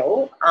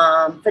Quayle,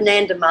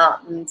 Fernanda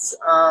Martins,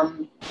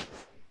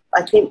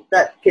 I think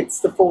that gets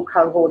the full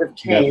cohort of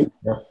 10,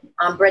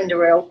 Brenda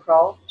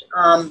Elcroft.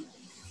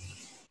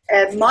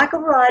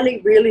 Michael Riley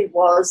really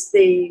was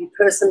the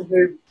person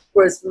who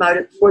was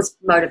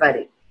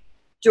motivating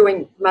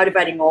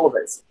all of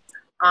us.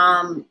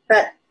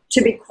 But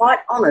to be quite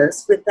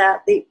honest,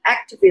 without the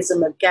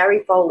activism of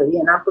Gary Foley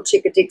and Uncle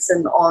Chicka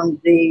Dixon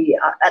on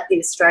at the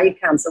Australia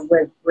Council,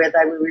 where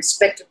they were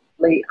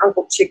respectively,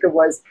 Uncle Chicka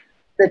was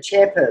the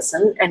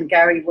chairperson and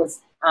Gary was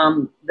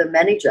the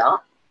manager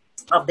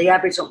of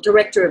the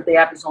director of the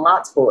Aboriginal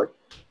Arts Board,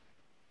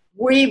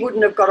 we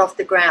wouldn't have got off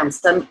the ground.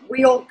 So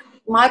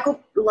Michael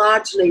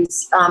largely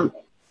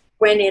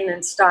went in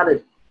and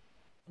started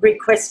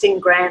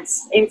requesting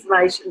grants,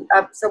 information.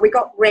 So we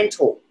got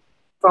rental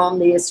from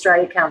the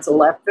Australia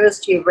Council, our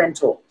first year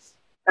rental.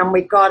 And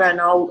we got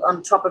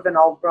on top of an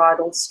old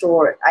bridal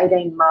store at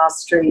 18 Mars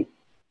Street,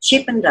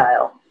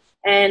 Chippendale.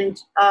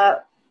 And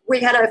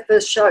we had our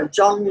first show.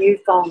 John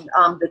Newfong,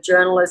 the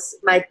journalist,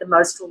 made the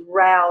most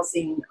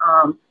rousing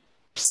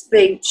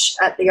speech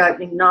at the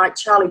opening night.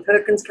 Charlie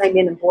Perkins came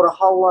in and bought a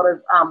whole lot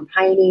of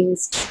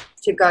paintings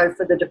to go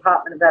for the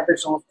Department of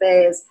Aboriginal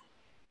Affairs.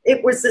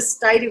 It was a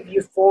state of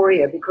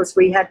euphoria because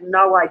we had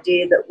no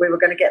idea that we were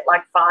going to get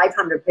like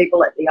 500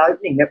 people at the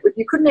opening.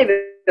 You couldn't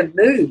even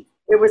move.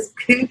 It was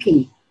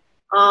kooky.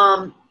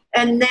 And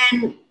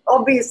then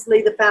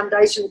obviously the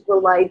foundations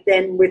were laid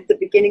then with the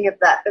beginning of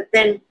that. But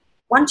then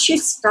once you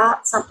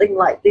start something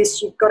like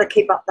this, you've got to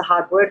keep up the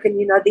hard work. And,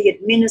 the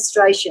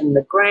administration,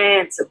 the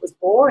grants, it was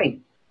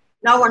boring.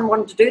 No one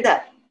wanted to do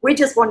that. We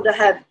just wanted to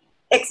have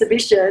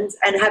exhibitions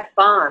and have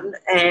fun,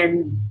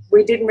 and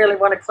we didn't really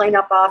want to clean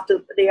up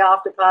after the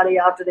after party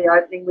after the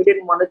opening. We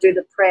didn't want to do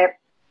the prep.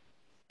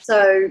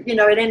 So,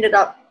 it ended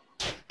up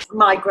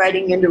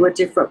migrating into a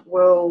different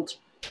world.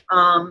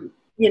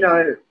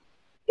 There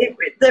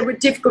were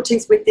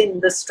difficulties within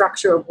the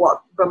structure of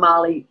what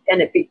Bumali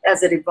and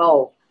as it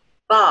evolved.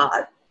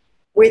 But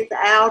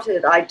without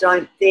it, I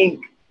don't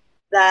think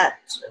that,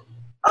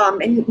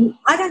 and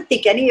I don't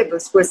think any of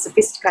us were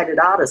sophisticated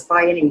artists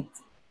by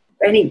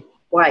any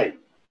way,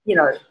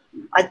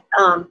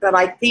 but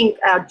I think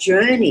our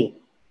journey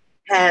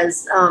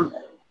has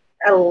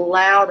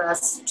allowed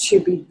us to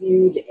be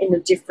viewed in a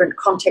different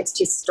context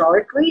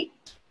historically.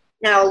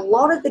 Now, a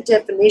lot of the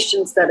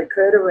definitions that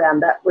occurred around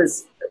that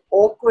was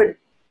awkward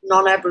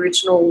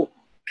non-Aboriginal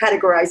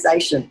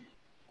categorisation.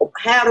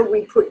 How do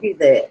we put you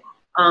there?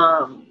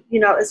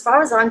 As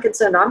far as I'm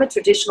concerned, I'm a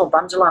traditional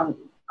Bundjalung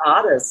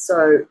artist,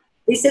 so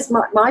this is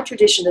my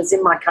tradition is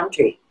in my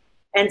country.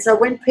 And so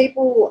when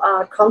people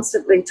are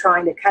constantly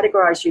trying to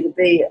categorise you to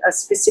be a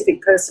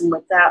specific person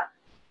without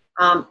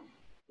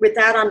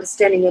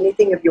understanding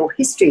anything of your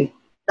history,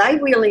 they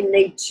really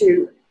need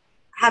to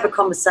have a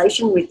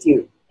conversation with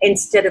you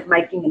instead of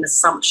making an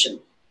assumption.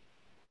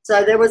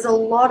 So there was a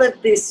lot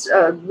of this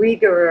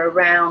rigour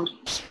around,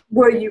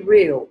 were you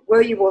real?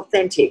 Were you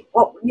authentic?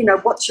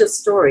 What's your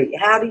story?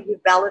 How do you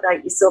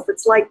validate yourself?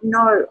 It's like,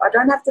 no, I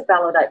don't have to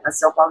validate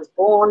myself. I was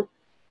born,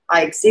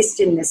 I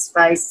exist in this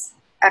space.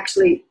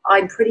 Actually,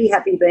 I'm pretty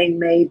happy being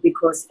me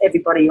because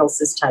everybody else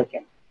is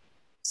taken.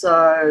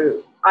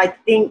 So I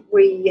think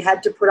we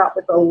had to put up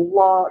with a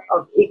lot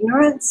of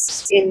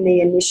ignorance in the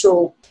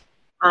initial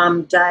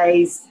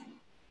days,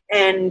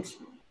 and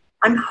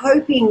I'm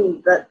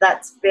hoping that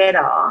that's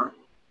better,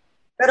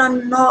 but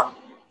I'm not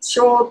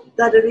sure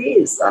that it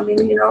is. I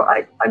mean,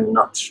 I'm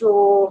not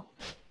sure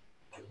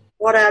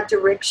what our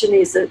direction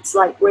is. It's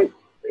like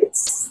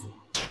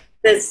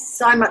there's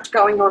so much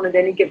going on at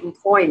any given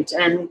point,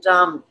 and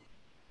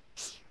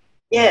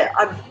yeah,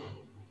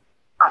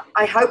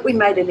 I hope we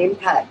made an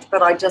impact,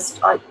 but I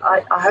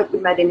hope we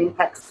made an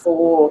impact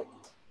for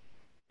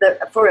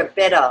a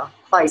better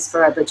place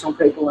for Aboriginal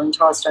people and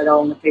Torres Strait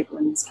Islander people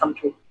in this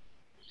country.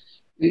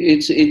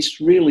 It's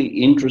really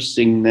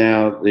interesting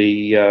now,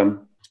 the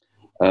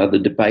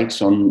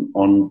debates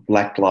on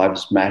Black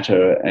Lives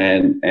Matter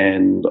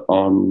and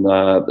on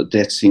the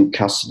deaths in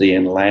custody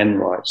and land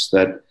rights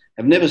that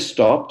have never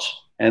stopped,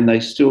 and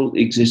they still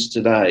exist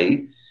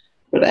today.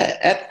 But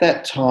at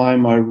that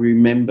time, I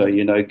remember,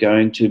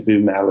 going to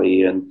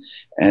Boomali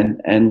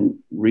and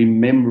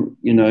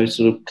remember,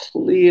 sort of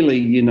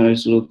clearly,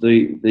 sort of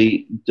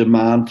the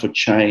demand for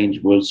change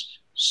was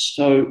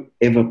so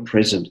ever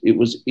present. It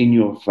was in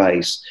your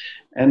face.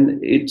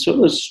 And it sort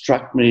of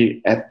struck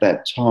me at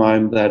that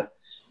time that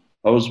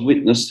I was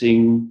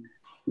witnessing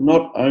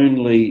not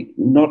only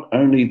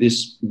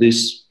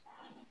this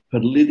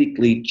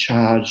politically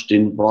charged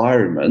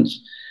environment,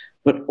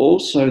 but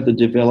also the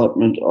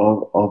development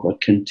of a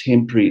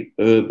contemporary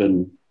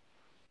urban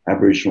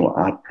Aboriginal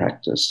art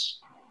practice.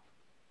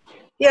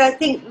 Yeah, I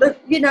think, look,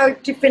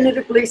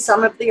 definitively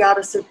some of the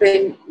artists have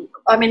been,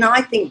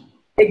 I think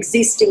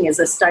existing as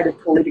a state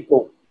of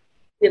political,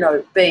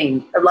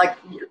 being. Like,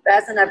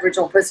 as an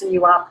Aboriginal person,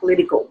 you are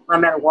political, no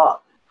matter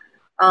what.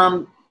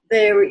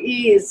 There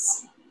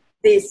is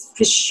this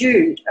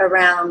pursuit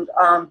around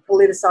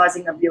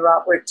politicising of your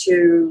artwork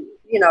to,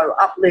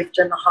 uplift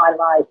and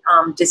highlight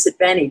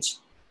disadvantage.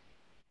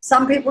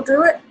 Some people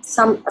do it,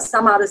 some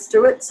artists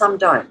do it, some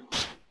don't.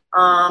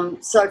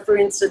 So, for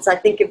instance, I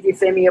think of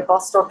Euphemia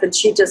Bostock, and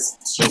she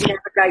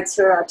navigates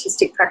her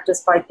artistic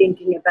practice by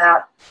thinking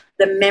about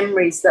the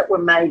memories that were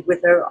made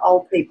with her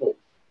old people,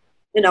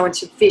 and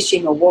she's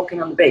fishing or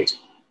walking on the beach.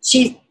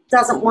 She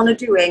doesn't want to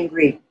do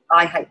angry,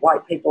 I hate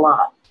white people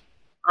art.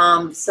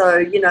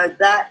 So,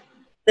 that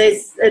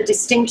there's a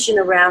distinction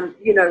around,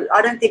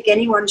 I don't think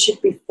anyone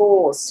should be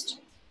forced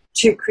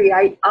to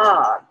create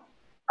art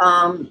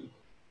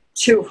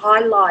to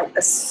highlight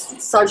a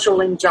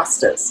social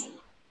injustice.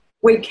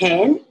 We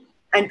can,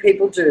 and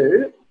people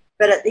do,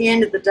 but at the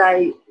end of the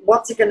day,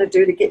 what's it going to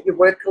do to get your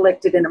work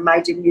collected in a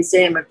major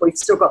museum if we've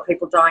still got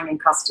people dying in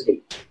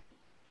custody?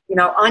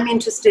 I'm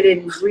interested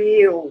in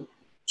real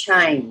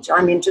change.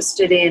 I'm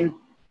interested in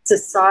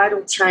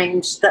societal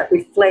change that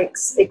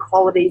reflects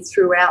equality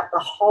throughout the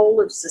whole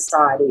of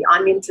society.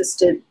 I'm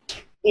interested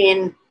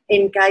in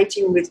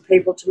engaging with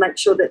people to make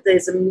sure that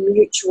there's a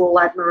mutual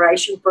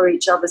admiration for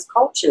each other's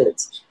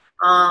cultures.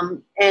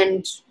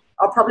 And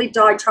I'll probably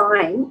die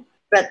trying,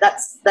 but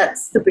that's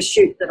the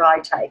pursuit that I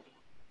take.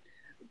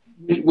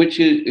 Which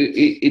is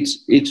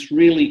it's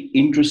really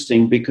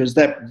interesting, because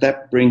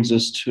that brings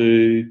us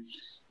to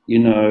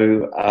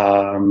your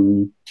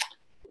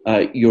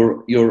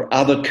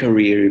other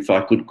career, if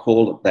I could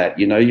call it that.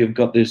 You've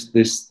got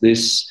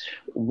this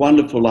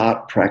wonderful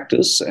art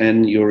practice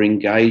and your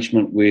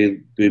engagement with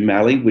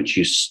Boomali, which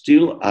you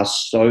still are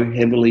so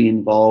heavily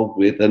involved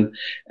with, and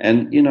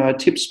I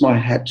tips my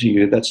hat to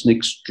you. That's an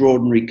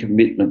extraordinary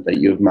commitment that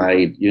you've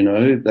made,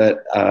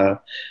 that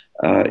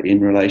in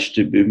relation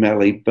to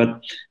Boomali.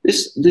 But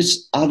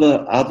this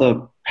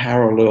other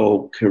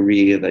parallel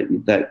career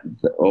that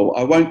or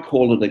I won't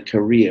call it a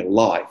career,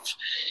 life.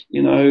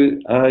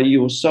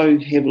 You were so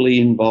heavily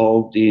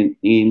involved in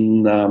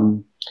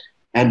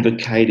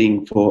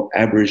advocating for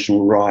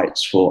Aboriginal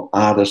rights, for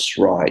artists'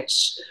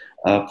 rights,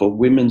 for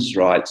women's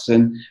rights,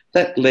 and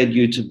that led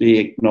you to be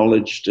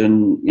acknowledged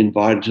and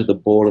invited to the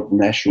board of the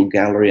National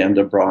Gallery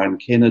under Brian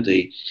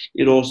Kennedy.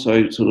 It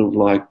also sort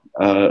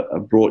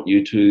of brought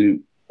you to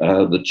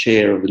the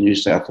chair of the New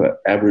South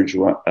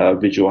Aboriginal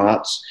Visual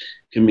Arts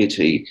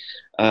Committee.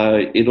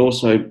 It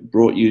also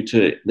brought you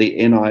to the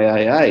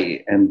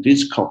NIAA and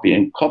VisCopy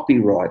and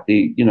copyright,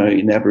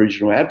 in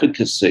Aboriginal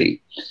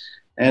advocacy,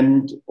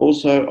 and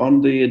also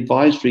on the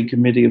advisory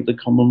committee of the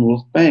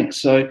Commonwealth Bank.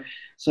 So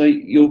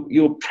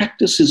your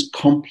practice is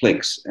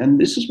complex, and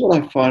this is what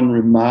I find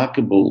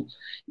remarkable,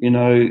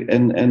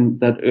 and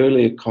that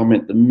earlier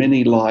comment, the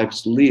many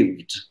lives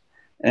lived.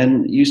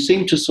 And you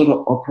seem to sort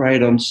of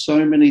operate on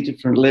so many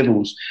different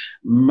levels,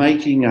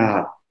 making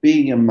art,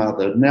 being a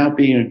mother, now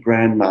being a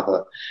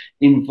grandmother,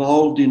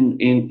 involved in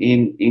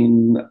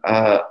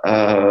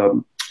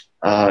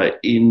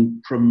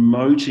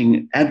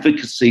promoting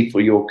advocacy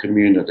for your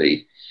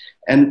community,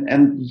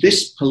 and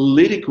this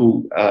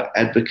political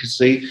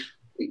advocacy.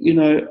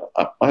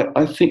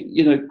 I think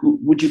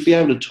would you be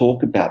able to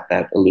talk about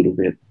that a little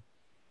bit?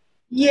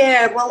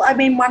 Yeah, well,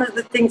 one of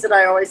the things that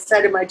I always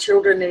say to my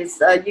children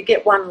is you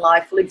get one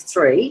life, live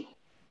three.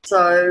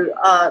 So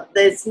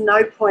there's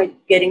no point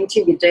getting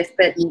to your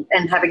deathbed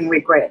and having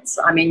regrets.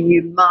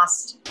 You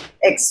must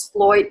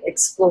exploit,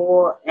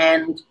 explore,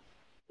 and,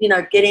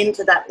 get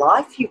into that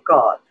life you've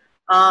got.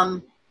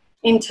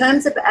 In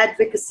terms of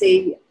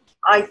advocacy,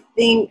 I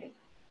think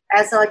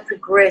as I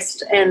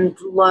progressed and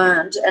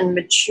learned and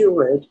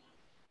matured,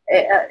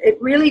 it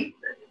really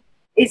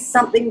is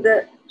something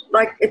that,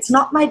 it's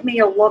not made me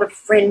a lot of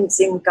friends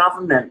in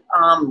government,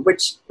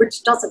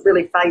 which doesn't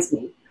really faze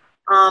me.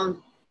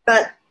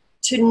 But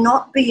to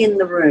not be in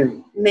the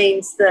room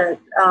means that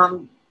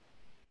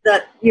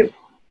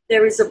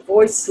there is a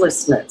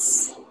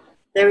voicelessness,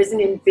 there is an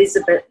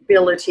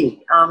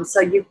invisibility. I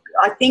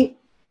think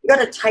you got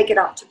to take it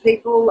up to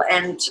people,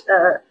 and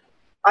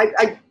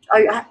I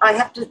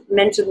have to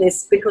mention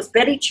this because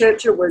Betty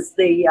Churcher was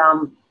the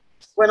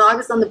when I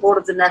was on the board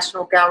of the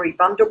National Gallery,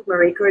 Bunduk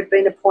Marika had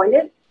been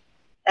appointed,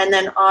 and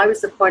then I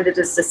was appointed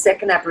as the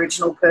second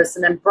Aboriginal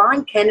person, and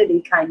Brian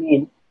Kennedy came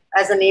in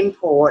as an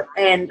import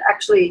and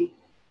actually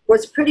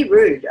was pretty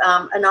rude,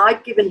 and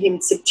I'd given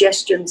him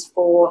suggestions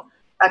for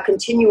a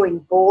continuing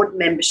board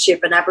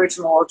membership, an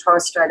Aboriginal or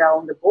Torres Strait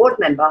Islander board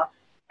member,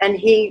 and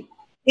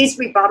his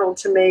rebuttal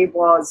to me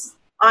was,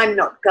 I'm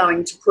not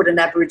going to put an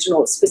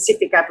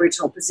specific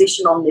Aboriginal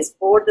position on this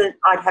board, and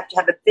I'd have to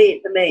have a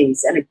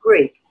Vietnamese and a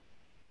Greek.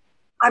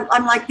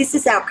 I'm like, this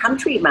is our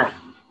country, mate,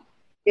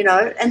 you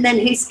know, and then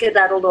he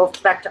skedaddled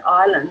off back to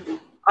Ireland.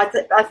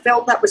 I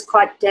felt that was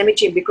quite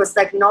damaging because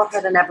they've not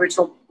had an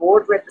Aboriginal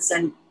board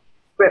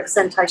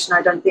representation,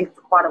 I don't think,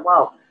 for quite a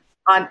while.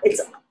 It's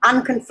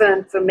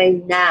unconfirmed for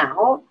me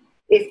now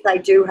if they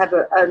do have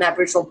an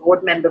Aboriginal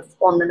board member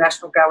on the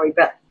National Gallery,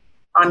 but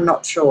I'm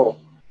not sure.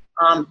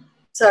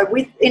 So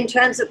in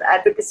terms of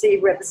advocacy,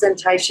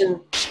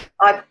 representation,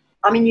 I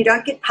mean, you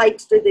don't get paid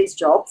to do these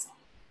jobs.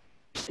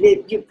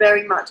 You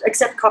very much,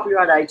 except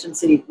Copyright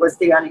Agency was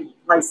the only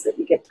place that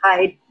you get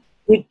paid.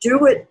 You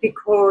do it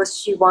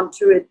because you want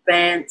to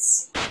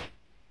advance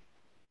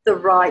the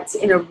rights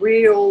in a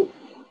real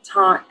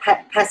time,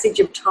 passage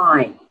of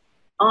time.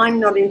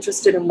 I'm not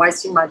interested in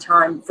wasting my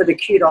time for the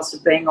kudos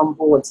of being on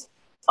boards.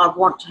 I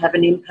want to have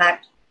an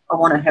impact. I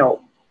want to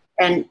help.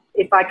 And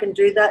if I can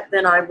do that,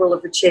 then I will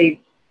have achieved.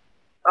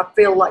 I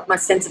feel like my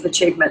sense of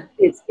achievement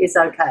is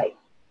okay.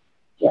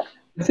 Yeah.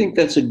 I think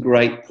that's a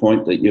great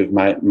point that you've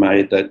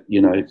made that,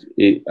 you know,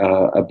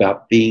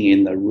 about being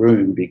in the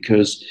room,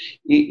 because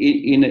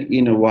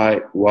in a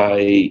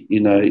way, you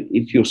know,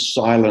 if you're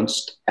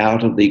silenced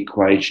out of the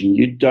equation,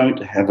 you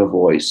don't have a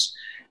voice.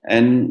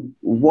 And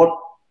what,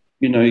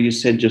 you know, you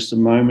said just a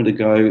moment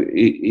ago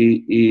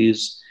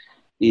is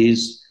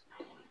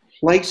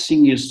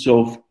placing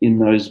yourself in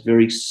those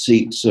very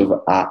seats of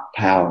art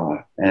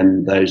power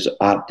and those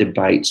art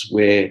debates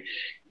where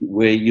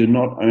you're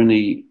not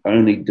only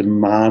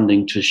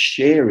demanding to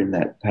share in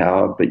that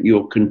power, but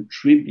you're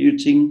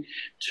contributing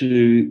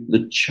to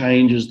the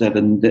changes that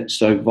are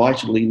so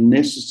vitally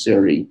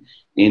necessary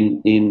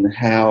in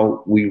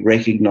how we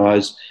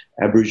recognise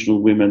Aboriginal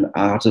women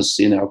artists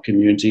in our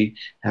community,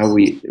 how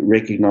we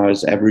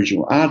recognise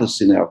Aboriginal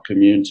artists in our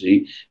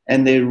community,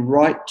 and their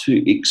right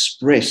to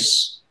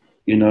express,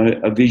 you know,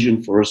 a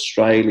vision for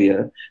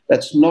Australia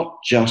that's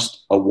not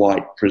just a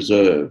white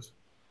preserve.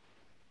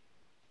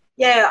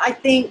 Yeah, I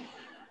think,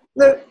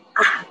 look,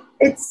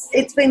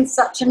 it's been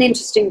such an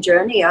interesting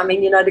journey. I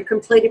mean, you know, to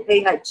complete a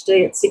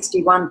PhD at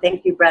 61,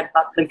 thank you, Brad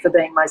Buckley, for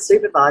being my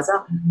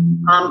supervisor,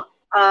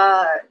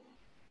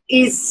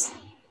 it's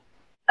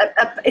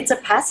a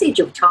passage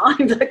of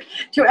time like,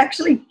 to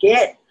actually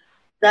get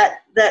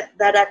that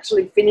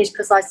actually finished,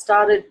 because I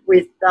started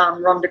with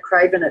Rhonda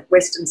Craven at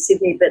Western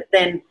Sydney, but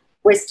then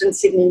Western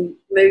Sydney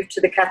moved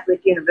to the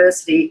Catholic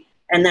University,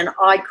 and then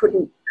I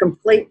couldn't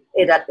complete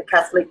it at the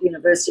Catholic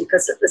University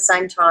because at the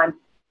same time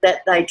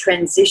that they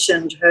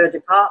transitioned her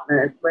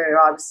department where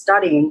I was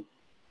studying,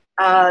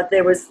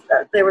 there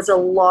was a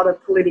lot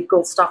of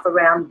political stuff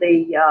around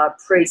the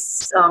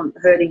priests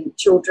hurting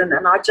children,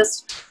 and I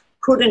just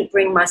couldn't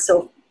bring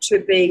myself to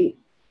be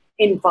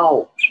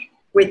involved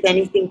with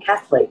anything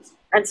Catholic.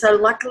 And so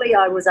luckily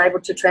I was able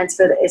to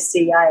transfer to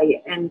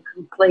SCA and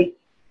complete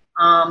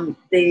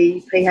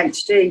the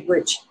PhD,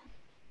 which,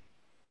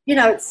 you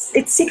know, it's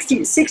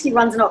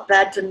 61's not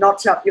bad to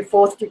notch up your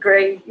fourth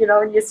degree, you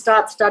know, and you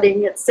start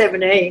studying at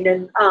 17.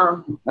 And,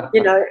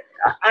 you know,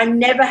 I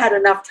never had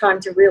enough time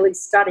to really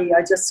study.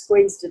 I just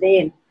squeezed it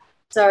in.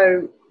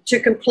 So to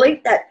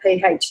complete that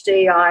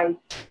PhD,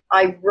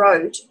 I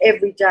wrote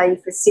every day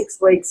for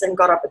 6 weeks and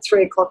got up at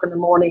 3 o'clock in the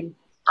morning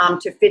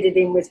to fit it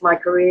in with my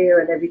career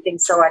and everything.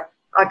 So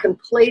I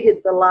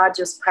completed the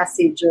largest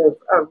passage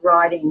of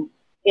writing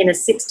in a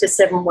 6 to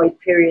 7 week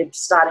period,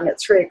 starting at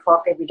 3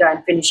 o'clock every day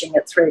and finishing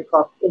at 3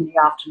 o'clock in the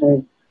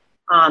afternoon.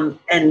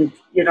 And,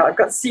 you know, I've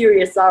got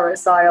serious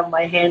RSI on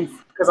my hand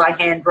because I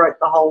hand wrote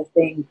the whole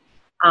thing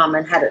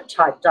and had it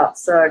typed up.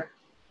 So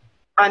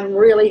I'm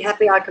really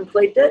happy I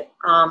completed it,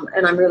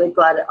 and I'm really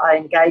glad I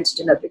engaged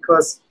in it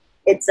because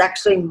it's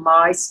actually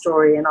my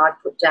story and I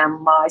put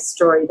down my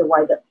story the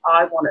way that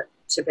I want it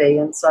to be.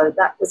 And so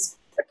that was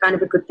kind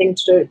of a good thing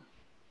to do.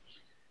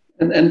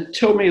 And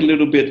tell me a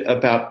little bit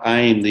about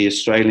AIM, the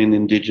Australian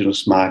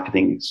Indigenous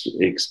Marketing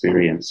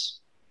Experience.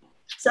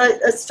 So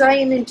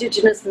Australian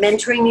Indigenous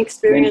Mentoring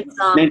Experience.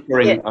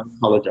 Mentoring, yeah. I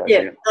apologise.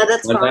 Yeah, no,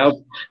 that's fine.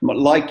 Now,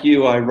 like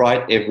you, I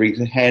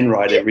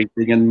handwrite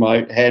everything, and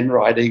my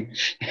handwriting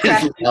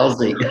is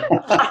lousy.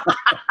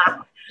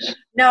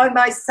 No,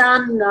 my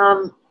son,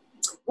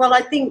 well,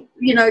 I think,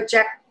 you know,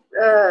 Jack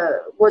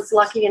was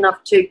lucky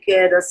enough to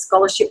get a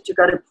scholarship to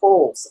go to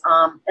Paul's,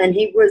 and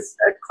he was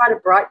quite a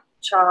bright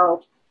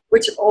child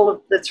which all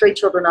of the 3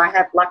 children I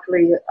have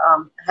luckily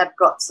have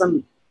got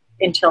some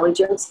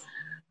intelligence.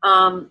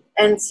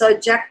 And so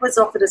Jack was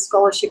offered a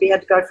scholarship. He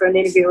had to go for an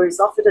interview. He was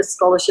offered a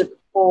scholarship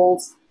at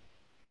Paul's,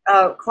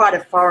 quite a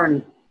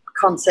foreign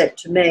concept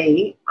to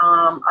me.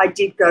 I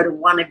did go to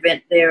one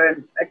event there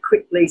and I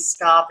quickly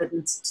scarpered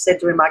and said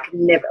to him, I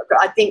can never.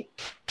 I think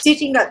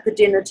sitting at the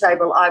dinner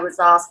table, I was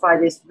asked by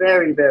this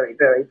very, very,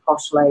 very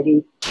posh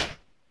lady,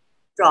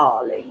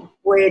 darling,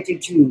 where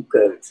did you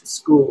go to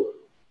school?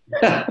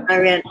 I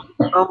went,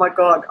 oh, my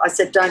God. I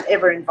said, don't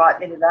ever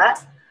invite me to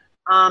that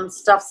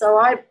stuff.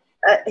 So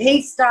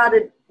he saw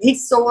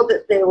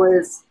that there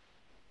was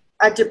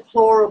a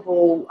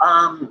deplorable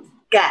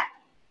gap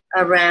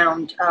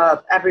around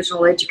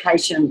Aboriginal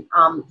education,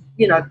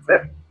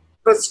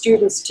 for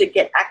students to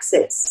get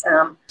access.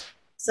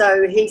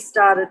 So he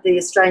started the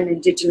Australian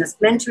Indigenous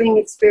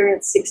Mentoring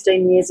Experience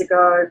 16 years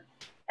ago.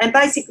 And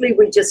basically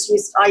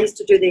I used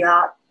to do the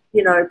art,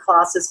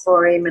 classes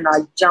for him, and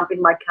I'd jump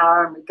in my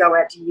car and we'd go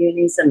out to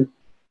unis, and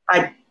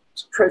I'd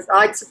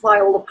supply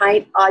all the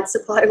paint, I'd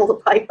supply all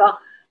the paper.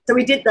 So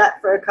we did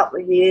that for a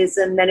couple of years,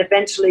 and then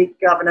eventually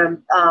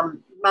Governor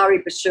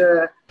Murray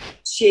Bashir,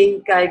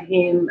 she gave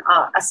him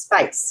a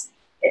space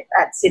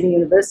at Sydney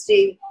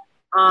University,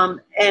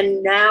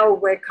 and now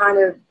we're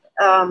kind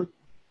of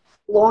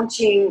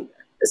launching,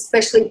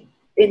 especially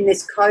in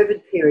this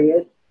COVID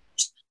period,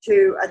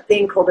 to a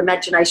thing called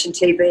Imagination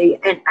TV,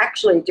 and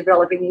actually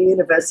developing a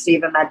University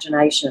of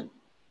Imagination.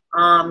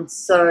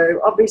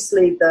 So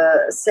obviously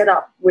the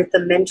setup with the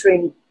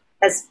mentoring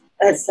has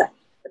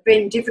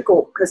been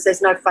difficult because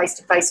there's no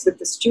face-to-face with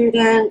the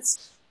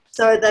students.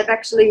 So they've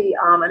actually,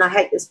 and I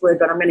hate this word,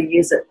 but I'm going to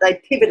use it, they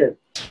pivoted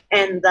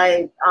and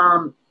they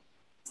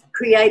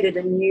created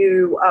a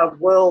new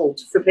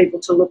world for people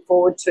to look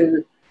forward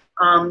to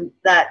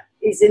that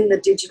is in the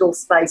digital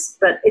space,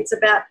 but it's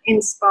about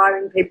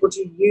inspiring people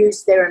to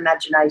use their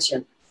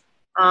imagination.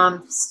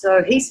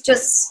 So he's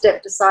just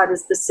stepped aside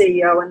as the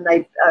CEO,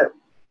 and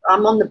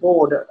I'm on the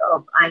board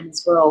of AIM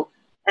as well,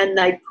 and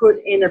they put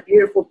in a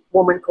beautiful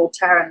woman called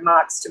Taryn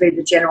Marks to be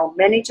the general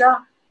manager,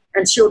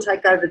 and she'll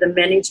take over the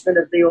management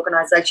of the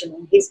organisation,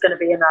 and he's going to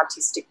be an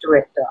artistic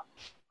director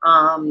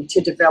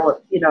to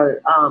develop,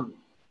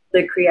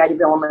 the creative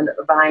element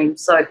of AIM.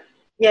 So,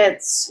 yeah,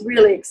 it's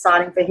really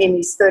exciting for him.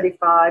 He's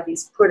 35.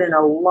 He's put in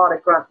a lot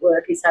of grunt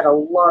work. He's had a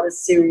lot of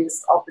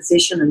serious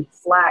opposition and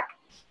flack.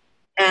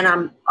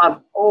 And I've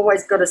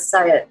always got to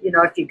say it,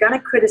 if you're going to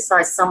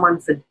criticise someone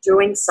for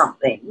doing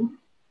something,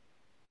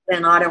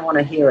 then I don't want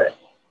to hear it.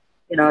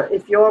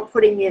 If you're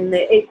putting in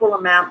the equal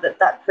amount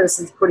that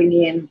person's putting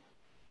in,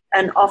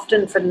 and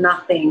often for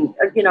nothing,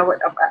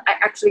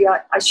 actually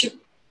I should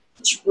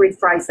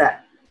rephrase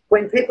that.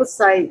 When people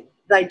say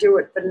they do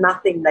it for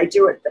nothing, they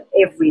do it for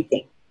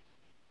everything.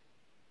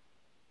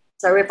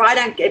 So if I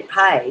don't get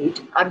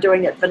paid, I'm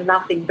doing it for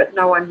nothing. But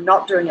no, I'm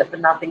not doing it for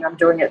nothing. I'm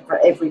doing it for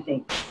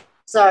everything.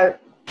 So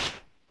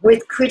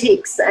with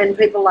critics and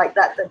people like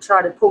that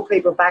try to pull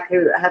people back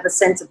who have a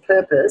sense of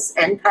purpose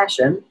and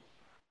passion,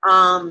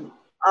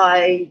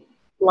 I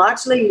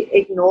largely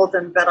ignore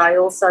them, but I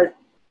also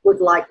would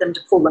like them to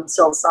pull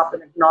themselves up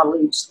and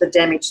acknowledge the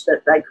damage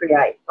that they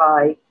create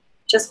by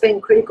just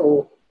being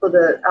critical for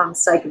the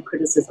sake of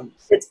criticism.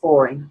 It's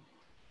boring.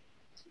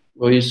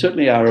 Well, you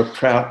certainly are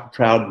a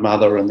proud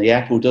mother, and the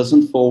apple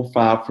doesn't fall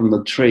far from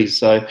the tree.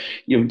 So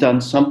you've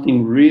done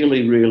something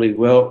really, really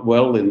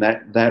well in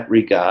that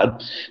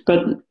regard.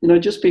 But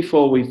just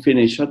before we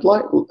finish, I'd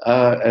like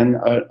and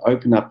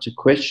open up to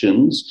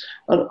questions.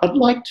 I'd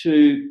like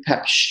to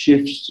perhaps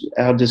shift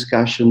our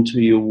discussion to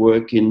your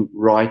work in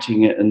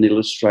writing and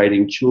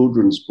illustrating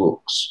children's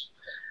books.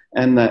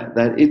 And that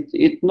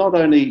it not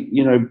only,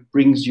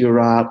 brings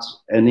your art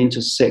and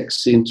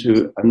intersects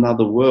into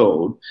another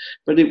world,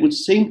 but it would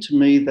seem to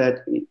me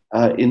that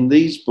in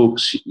these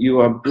books you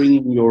are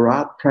bringing your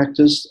art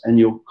practice and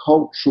your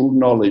cultural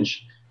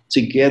knowledge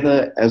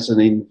together as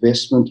an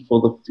investment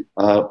for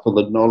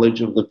the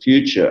knowledge of the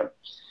future.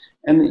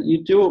 And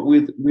you do it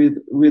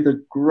with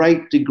a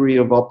great degree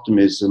of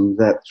optimism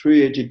that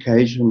through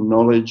education,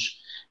 knowledge,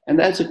 and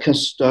as a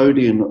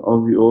custodian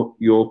of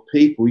your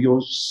people,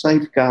 you're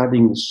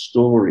safeguarding the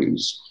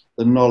stories,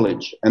 the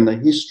knowledge and the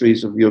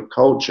histories of your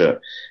culture.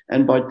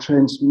 And by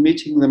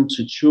transmitting them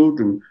to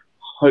children,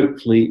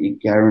 hopefully it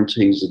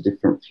guarantees a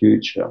different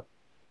future.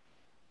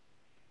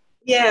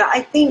 Yeah,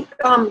 I think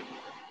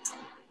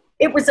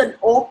it was an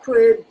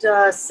awkward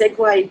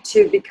segue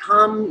to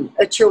become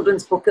a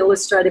children's book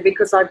illustrator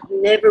because I've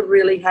never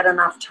really had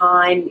enough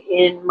time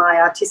in my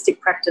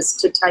artistic practice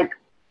to take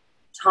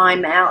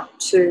time out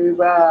to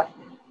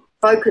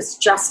focus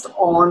just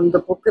on the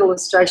book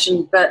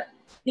illustration. But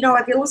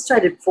I've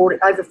illustrated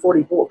over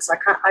 40 books.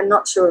 I'm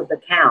not sure of the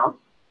count,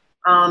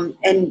 and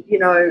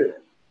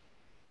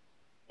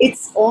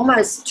it's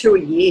almost 2 a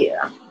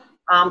year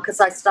because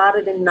I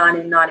started in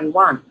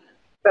 1991.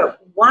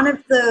 But one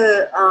of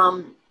the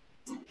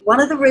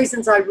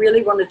reasons I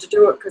really wanted to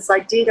do it because I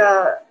did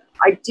a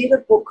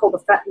book called The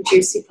Fat and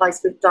Juicy Place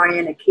with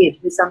Diana Kidd,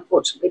 who's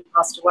unfortunately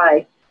passed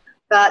away,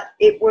 but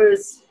it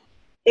was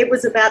it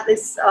was about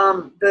this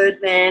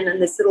Birdman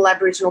and this little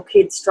Aboriginal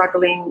kid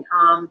struggling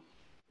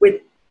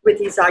with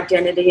his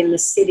identity in the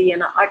city.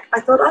 And I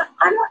thought,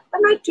 I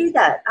might do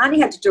that. I only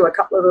had to do a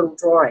couple of little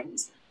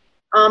drawings.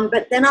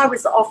 But then I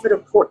was offered a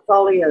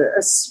portfolio,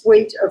 a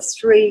suite of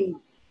 3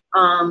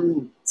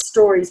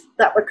 stories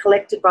that were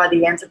collected by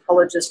the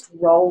anthropologist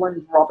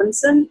Roland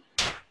Robinson.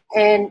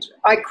 And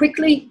I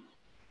quickly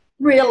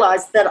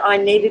realised that I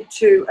needed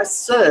to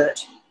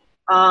assert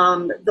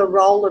the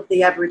role of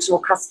the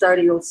Aboriginal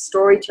custodial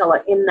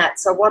storyteller in that.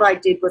 So what I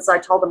did was I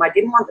told them I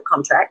didn't want the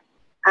contract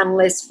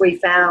unless we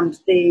found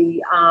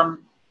the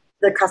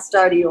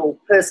custodial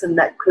person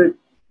that could,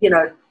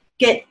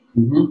 get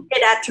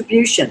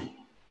attribution.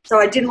 So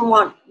I didn't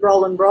want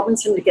Roland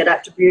Robinson to get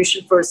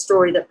attribution for a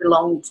story that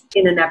belonged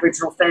in an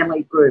Aboriginal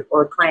family group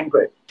or a clan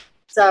group.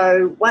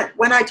 So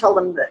when I told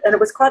them that, and it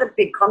was quite a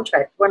big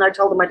contract, when I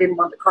told them I didn't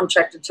want the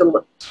contract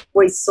until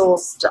we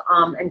sourced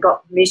and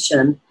got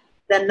permission,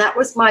 then that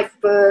was my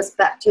first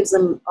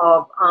baptism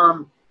of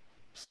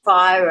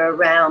fire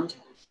around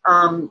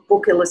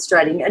book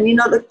illustrating. And,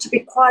 to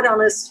be quite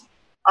honest,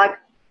 I'm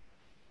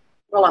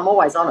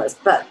always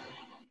honest, but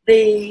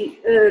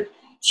the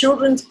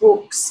children's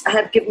books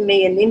have given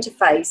me an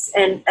interface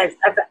and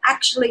have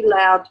actually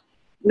allowed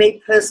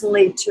me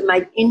personally to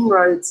make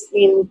inroads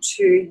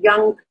into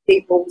young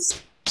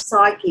people's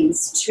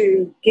psyches,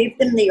 to give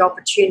them the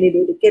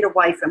opportunity to get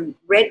away from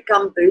red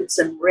gum boots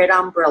and red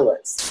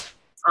umbrellas,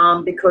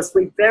 because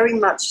we very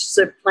much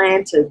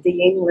supplanted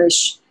the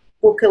English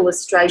book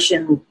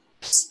illustration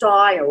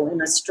style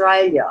in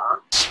Australia.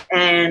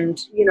 And,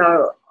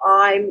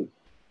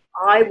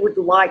 I would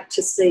like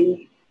to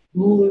see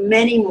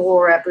many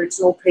more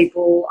Aboriginal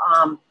people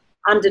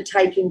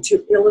undertaking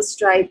to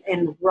illustrate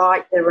and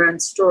write their own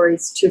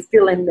stories to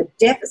fill in the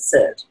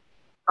deficit.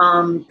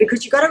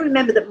 Because you've got to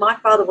remember that my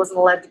father wasn't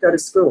allowed to go to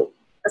school.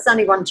 That's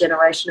only one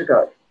generation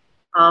ago.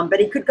 But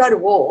he could go to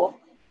war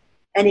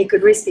and he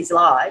could risk his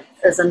life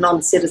as a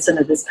non-citizen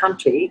of this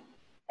country,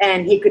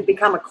 and he could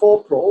become a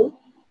corporal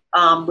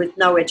with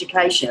no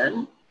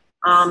education,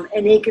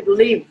 and he could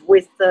live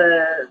with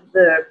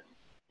the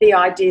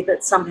idea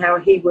that somehow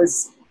he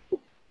was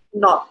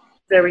not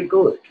very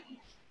good.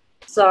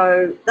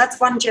 So that's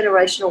one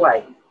generation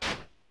away.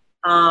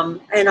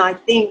 And I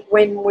think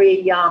when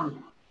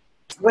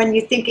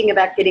you're thinking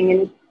about getting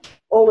in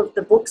all of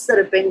the books that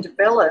have been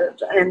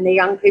developed and the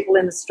young people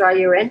in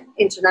Australia and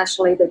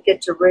internationally that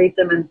get to read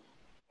them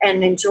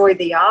and enjoy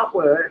the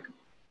artwork,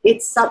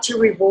 it's such a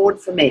reward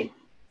for me.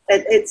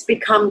 It's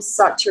become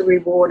such a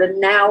reward. And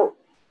now,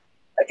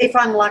 if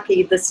I'm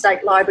lucky, the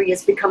State Library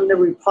has become the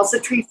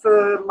repository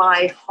for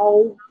my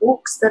whole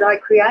books that I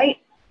create.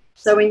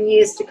 So in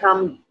years to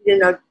come,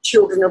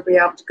 children will be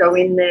able to go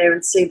in there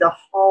and see the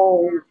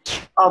whole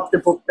of the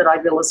book that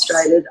I've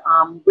illustrated,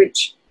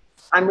 which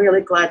I'm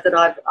really glad that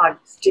I've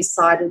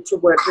decided to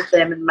work with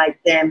them and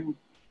make them,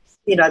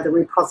 the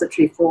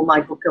repository for my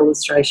book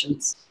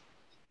illustrations.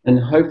 And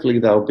hopefully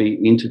they'll be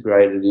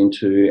integrated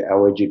into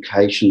our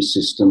education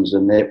systems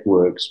and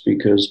networks,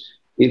 because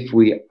if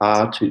we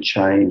are to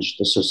change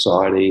the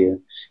society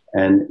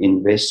and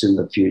invest in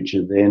the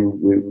future, then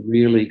we've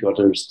really got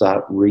to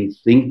start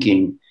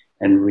rethinking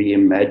and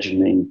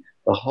reimagining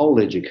the whole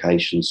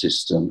education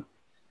system.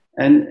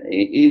 And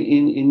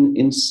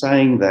in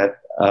saying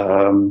that,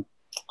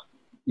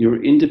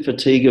 you're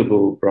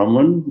indefatigable,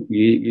 Bronwyn.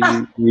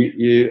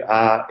 You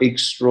are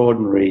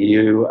extraordinary.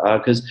 You are,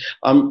 because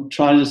I'm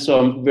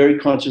very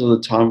conscious of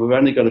the time. We've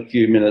only got a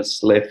few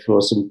minutes left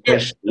for some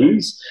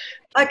questions.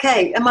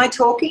 Okay, am I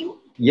talking?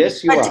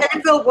 Yes, you are.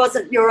 Tenterville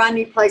wasn't your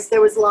only place.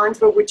 There was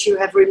Linesville, which you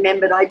have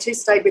remembered. I too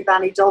stayed with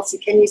Auntie Dulcie.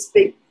 Can you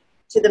speak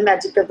to the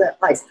magic of that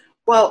place?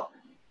 Well,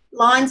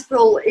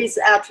 Linesville is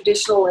our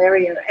traditional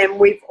area, and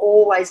we've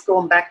always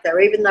gone back there.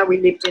 Even though we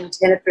lived in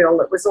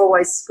Tenterville, it was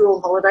always school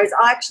holidays.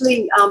 I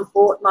actually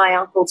bought my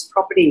uncle's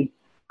property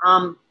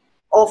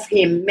off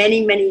him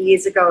many, many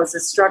years ago as a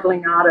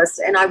struggling artist,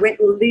 and I went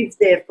and lived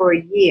there for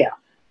a year.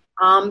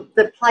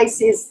 The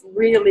place is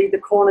really the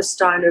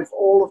cornerstone of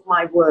all of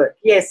my work.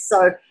 Yes,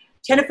 so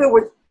Tenterville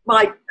was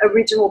my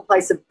original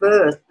place of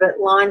birth, but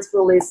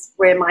Linesville is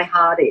where my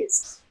heart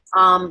is.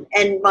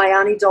 And my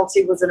Auntie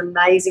Dulcie was an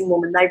amazing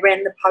woman. They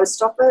ran the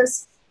post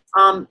office,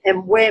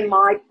 and where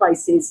my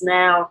place is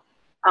now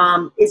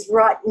is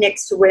right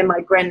next to where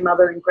my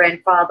grandmother and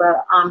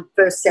grandfather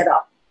first set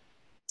up.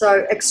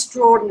 So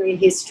extraordinary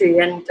history,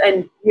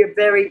 and you're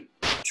very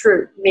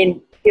true. I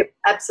mean, you're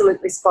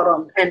absolutely spot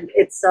on. And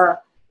it's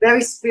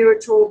very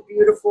spiritual,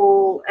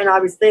 beautiful, and I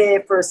was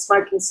there for a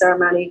smoking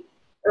ceremony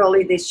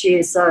early this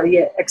year. So,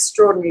 yeah,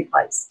 extraordinary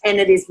place, and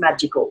it is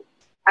magical.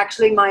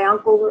 Actually, my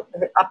uncle,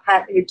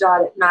 Pat, who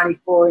died at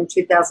 94 in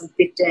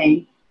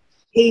 2015,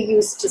 he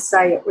used to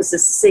say it was a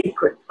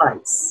secret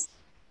place,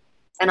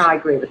 and I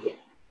agree with him.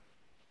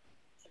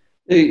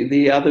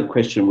 The other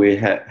question we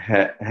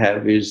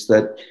have is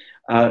that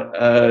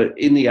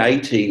in the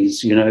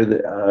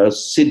 80s,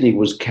 Sydney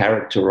was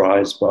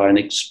characterised by an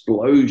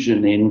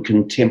explosion in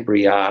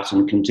contemporary art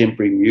and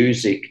contemporary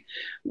music.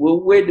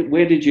 Well,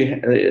 where did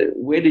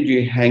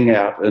you hang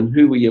out, and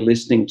who were you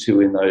listening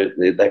to in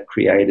that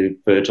creative,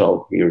 fertile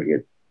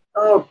period?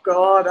 Oh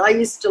God, I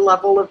used to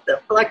love all of them.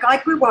 Like, I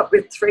grew up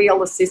with 3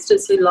 older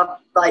sisters who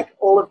loved like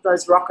all of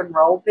those rock and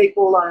roll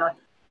people.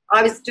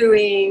 I was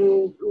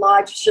doing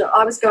live show.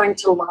 I was going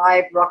to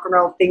live rock and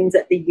roll things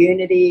at the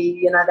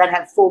Unity. You know, that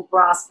have full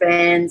brass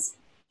bands,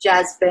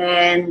 jazz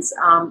bands.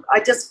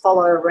 I just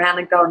follow around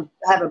and go and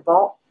have a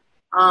bop.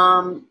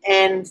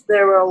 And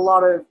there were a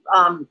lot of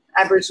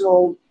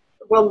Aboriginal,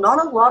 well,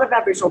 not a lot of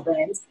Aboriginal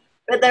bands,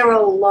 but there were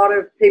a lot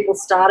of people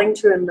starting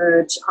to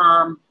emerge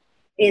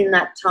in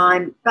that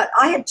time. But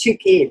I had 2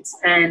 kids,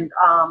 and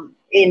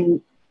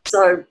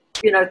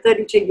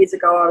 32 years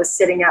ago I was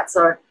setting out.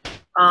 So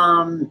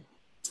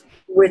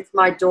with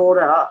my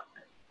daughter,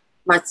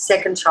 my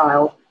second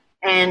child,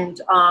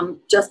 and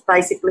just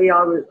basically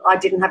I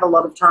didn't have a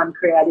lot of time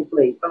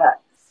creatively,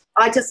 but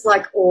I just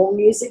like all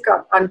music.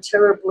 I'm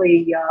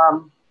terribly,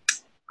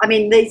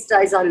 these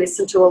days I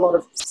listen to a lot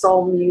of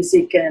soul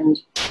music and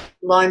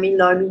loamy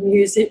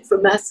music for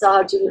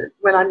massage and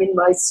when I'm in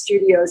my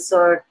studio.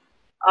 So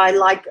I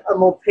like a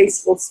more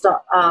peaceful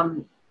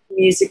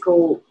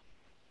musical,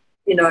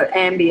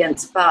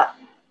 ambience. But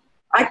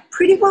I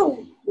pretty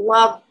well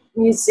love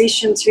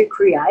musicians who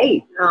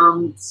create.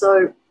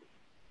 So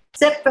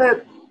except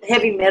for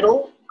heavy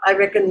metal, I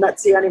reckon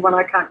that's the only one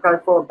I can't go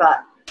for,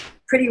 but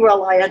pretty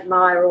well I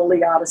admire all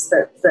the artists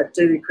that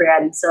do the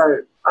creating,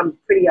 so I'm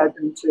pretty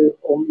open to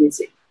all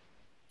music.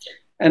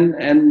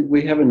 And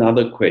we have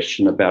another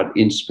question about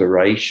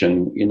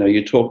inspiration.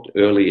 You talked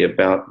earlier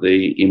about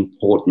the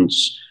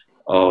importance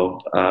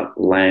of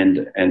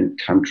land and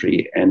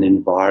country and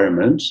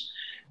environment.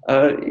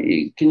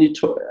 Can you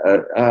talk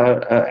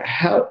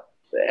how,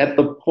 at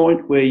the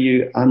point where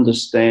you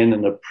understand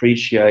and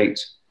appreciate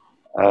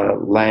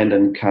land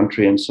and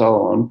country and so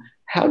on,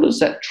 how does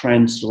that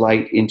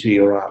translate into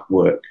your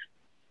artwork?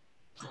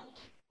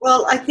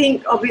 Well, I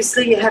think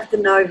obviously you have to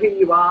know who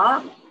you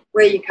are,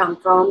 where you come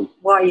from,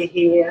 why you're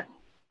here,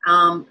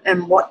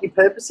 and what your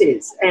purpose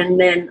is. And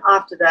then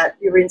after that,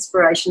 your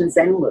inspiration is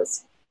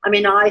endless. I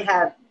mean, I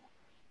have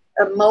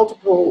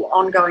multiple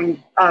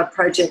ongoing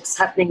projects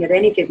happening at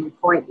any given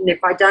point, and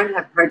if I don't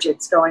have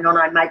projects going on,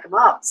 I make them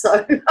up.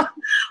 So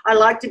I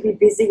like to be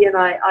busy, and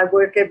I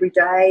work every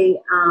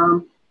day.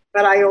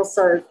 But I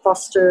also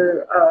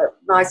foster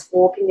nice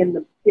walking in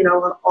the,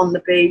 on the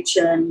beach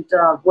and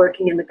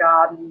working in the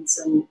gardens,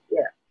 and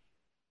yeah.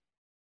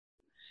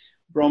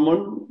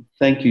 Bronwyn,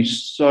 thank you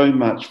so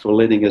much for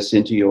letting us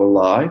into your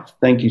life.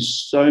 Thank you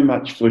so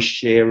much for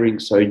sharing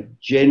so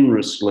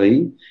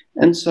generously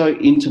and so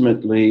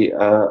intimately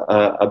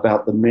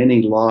about the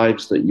many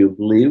lives that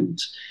you've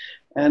lived.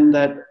 And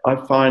that I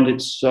find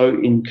it so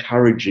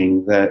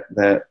encouraging that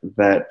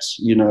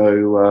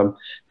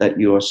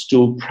you are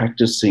still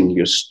practicing,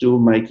 you're still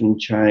making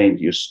change,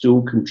 you're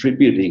still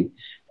contributing,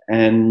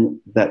 and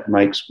that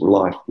makes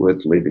life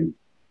worth living.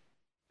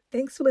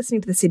 Thanks for listening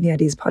to the Sydney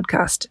Ideas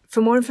podcast.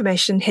 For more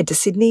information, head to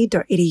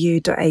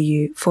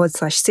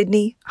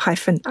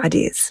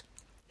sydney.edu.au/Sydney-ideas.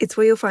 It's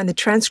where you'll find the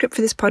transcript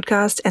for this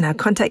podcast and our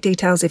contact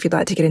details if you'd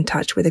like to get in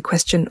touch with a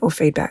question or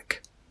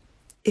feedback.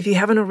 If you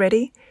haven't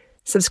already,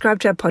 subscribe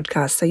to our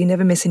podcast so you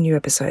never miss a new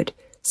episode.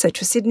 Search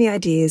for Sydney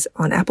Ideas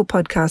on Apple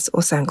Podcasts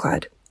or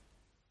SoundCloud.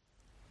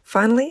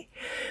 Finally,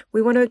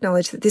 we want to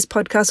acknowledge that this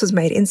podcast was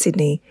made in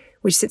Sydney,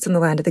 which sits on the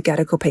land of the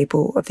Gadigal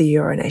people of the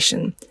Eora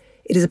Nation.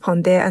 It is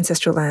upon their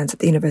ancestral lands that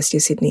the University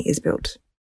of Sydney is built.